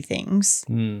graffiti things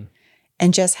and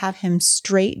just have him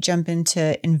straight jump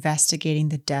into investigating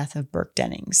the death of Burke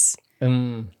Dennings.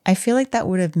 I feel like that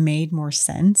would have made more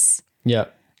sense. Yeah.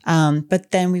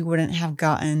 But then we wouldn't have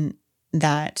gotten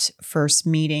that first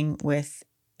meeting with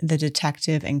the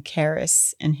detective and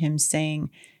Karis and him saying,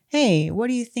 hey, what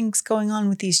do you think's going on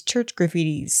with these church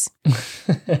graffitis?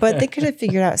 But they could have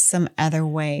figured out some other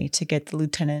way to get the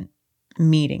lieutenant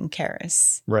meeting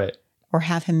Karis. Right. Or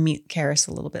have him meet Karis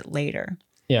a little bit later.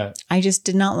 Yeah. I just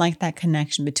did not like that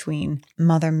connection between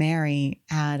Mother Mary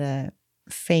had a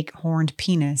fake horned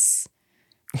penis.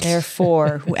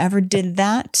 Therefore, whoever did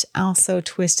that also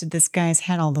twisted this guy's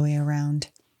head all the way around.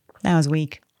 That was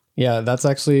weak. Yeah, that's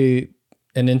actually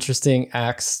an interesting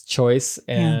axe choice.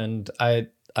 And I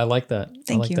like that.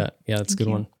 Thank I like you. that. Yeah, that's a good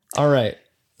one. All right.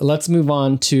 Let's move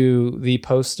on to the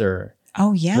poster.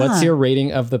 Oh, yeah. What's your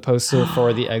rating of the poster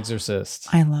for The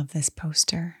Exorcist? I love this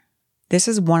poster. This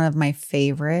is one of my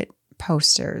favorite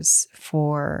posters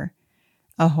for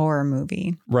a horror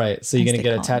movie. Right. So you're going to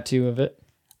get a tattoo of it?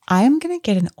 I am going to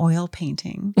get an oil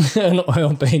painting. An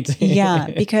oil painting. Yeah,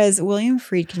 because William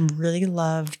Friedkin really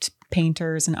loved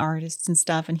painters and artists and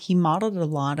stuff. And he modeled a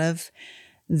lot of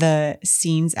the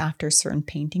scenes after certain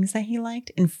paintings that he liked.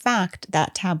 In fact,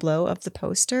 that tableau of the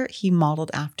poster, he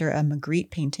modeled after a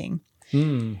Magritte painting.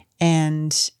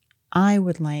 And I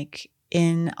would like,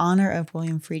 in honor of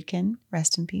William Friedkin,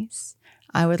 rest in peace,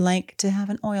 I would like to have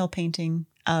an oil painting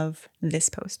of this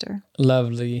poster.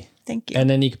 Lovely. Thank you. And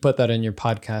then you could put that in your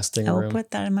podcasting room. I'll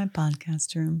put that in my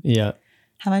podcast room. Yeah.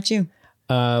 How about you?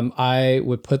 I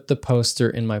would put the poster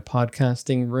in my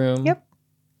podcasting room. Yep.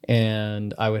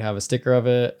 And I would have a sticker of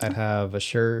it. I'd have a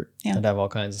shirt. Yeah. I'd have all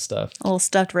kinds of stuff. A little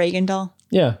stuffed Reagan doll.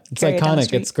 Yeah. It's Carry it down the iconic.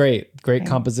 street. It's great. Great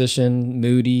composition,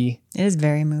 moody. It is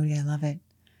very moody. I love it.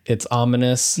 It's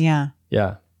ominous. Yeah.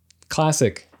 Yeah.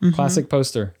 Classic. Classic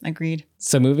poster. Agreed.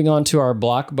 So moving on to our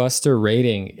blockbuster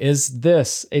rating. Is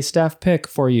this a staff pick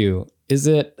for you? Is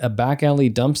it a back alley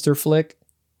dumpster flick?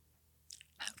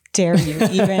 Dare you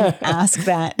even ask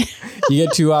that? You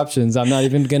get two options. I'm not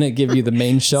even going to give you the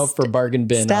main shelf for bargain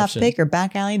bin Staff option. pick or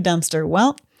back alley dumpster?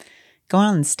 Well, going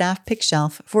on the staff pick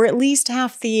shelf for at least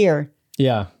half the year.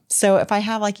 Yeah. So if I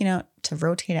have to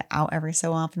rotate it out every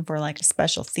so often for like a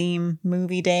special theme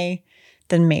movie day,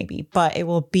 then maybe. But it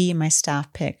will be my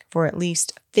staff pick for at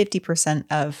least 50%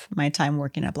 of my time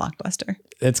working at Blockbuster.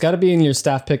 It's got to be in your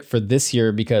staff pick for this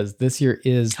year because this year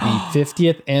is the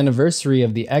 50th anniversary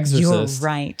of The Exorcist. You're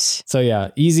right. So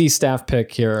yeah, easy staff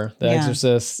pick here. The Yeah.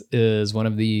 Exorcist is one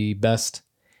of the best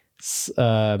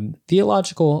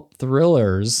theological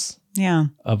thrillers Yeah.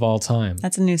 of all time.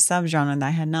 That's a new subgenre that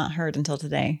I had not heard until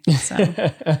today. So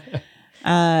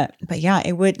But yeah,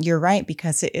 it would, you're right,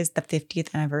 because it is the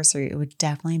 50th anniversary. It would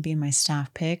definitely be in my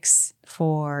staff picks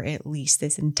for at least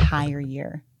this entire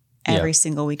year, every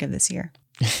single week of this year.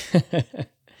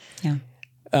 Yeah.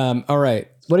 All right.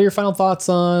 What are your final thoughts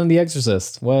on The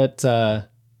Exorcist? What? So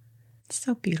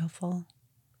beautiful.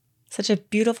 Such a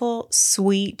beautiful,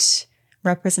 sweet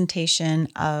representation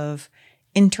of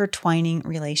intertwining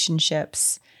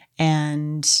relationships.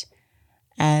 And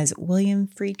as William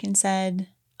Friedkin said,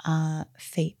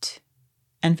 fate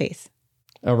and faith.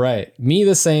 All right. Me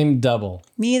the same double.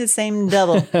 Me the same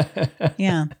double.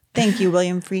 Yeah. Thank you,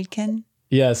 William Friedkin.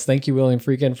 Yes. Thank you, William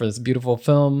Friedkin, for this beautiful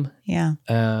film. Yeah.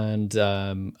 And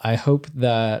I hope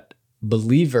that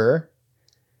Believer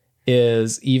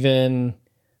is even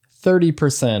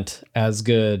 30% as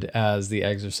good as The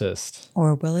Exorcist.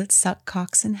 Or will it suck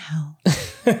cocks in hell?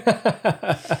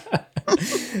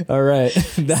 All right.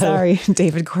 Sorry,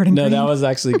 David Gordon No, Green. that was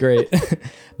actually great.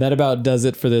 That about does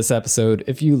it for this episode.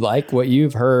 If you like what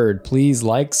you've heard, please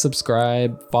like,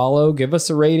 subscribe, follow, give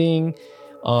us a rating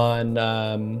on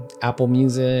Apple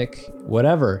Music,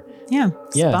 whatever. Yeah.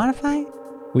 Yeah. Spotify.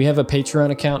 We have a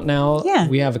Patreon account now. Yeah.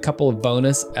 We have a couple of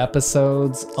bonus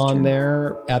episodes on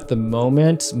there at the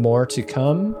moment, more to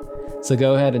come. So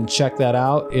go ahead and check that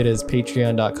out. It is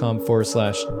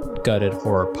patreon.com/gutted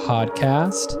horror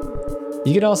podcast.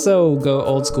 You can also go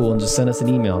old school and just send us an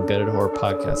email,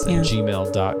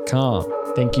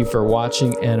 guttedhorrorpodcast@gmail.com. Thank you for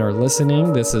watching and or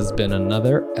listening. This has been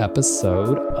another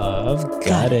episode of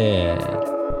Gutted.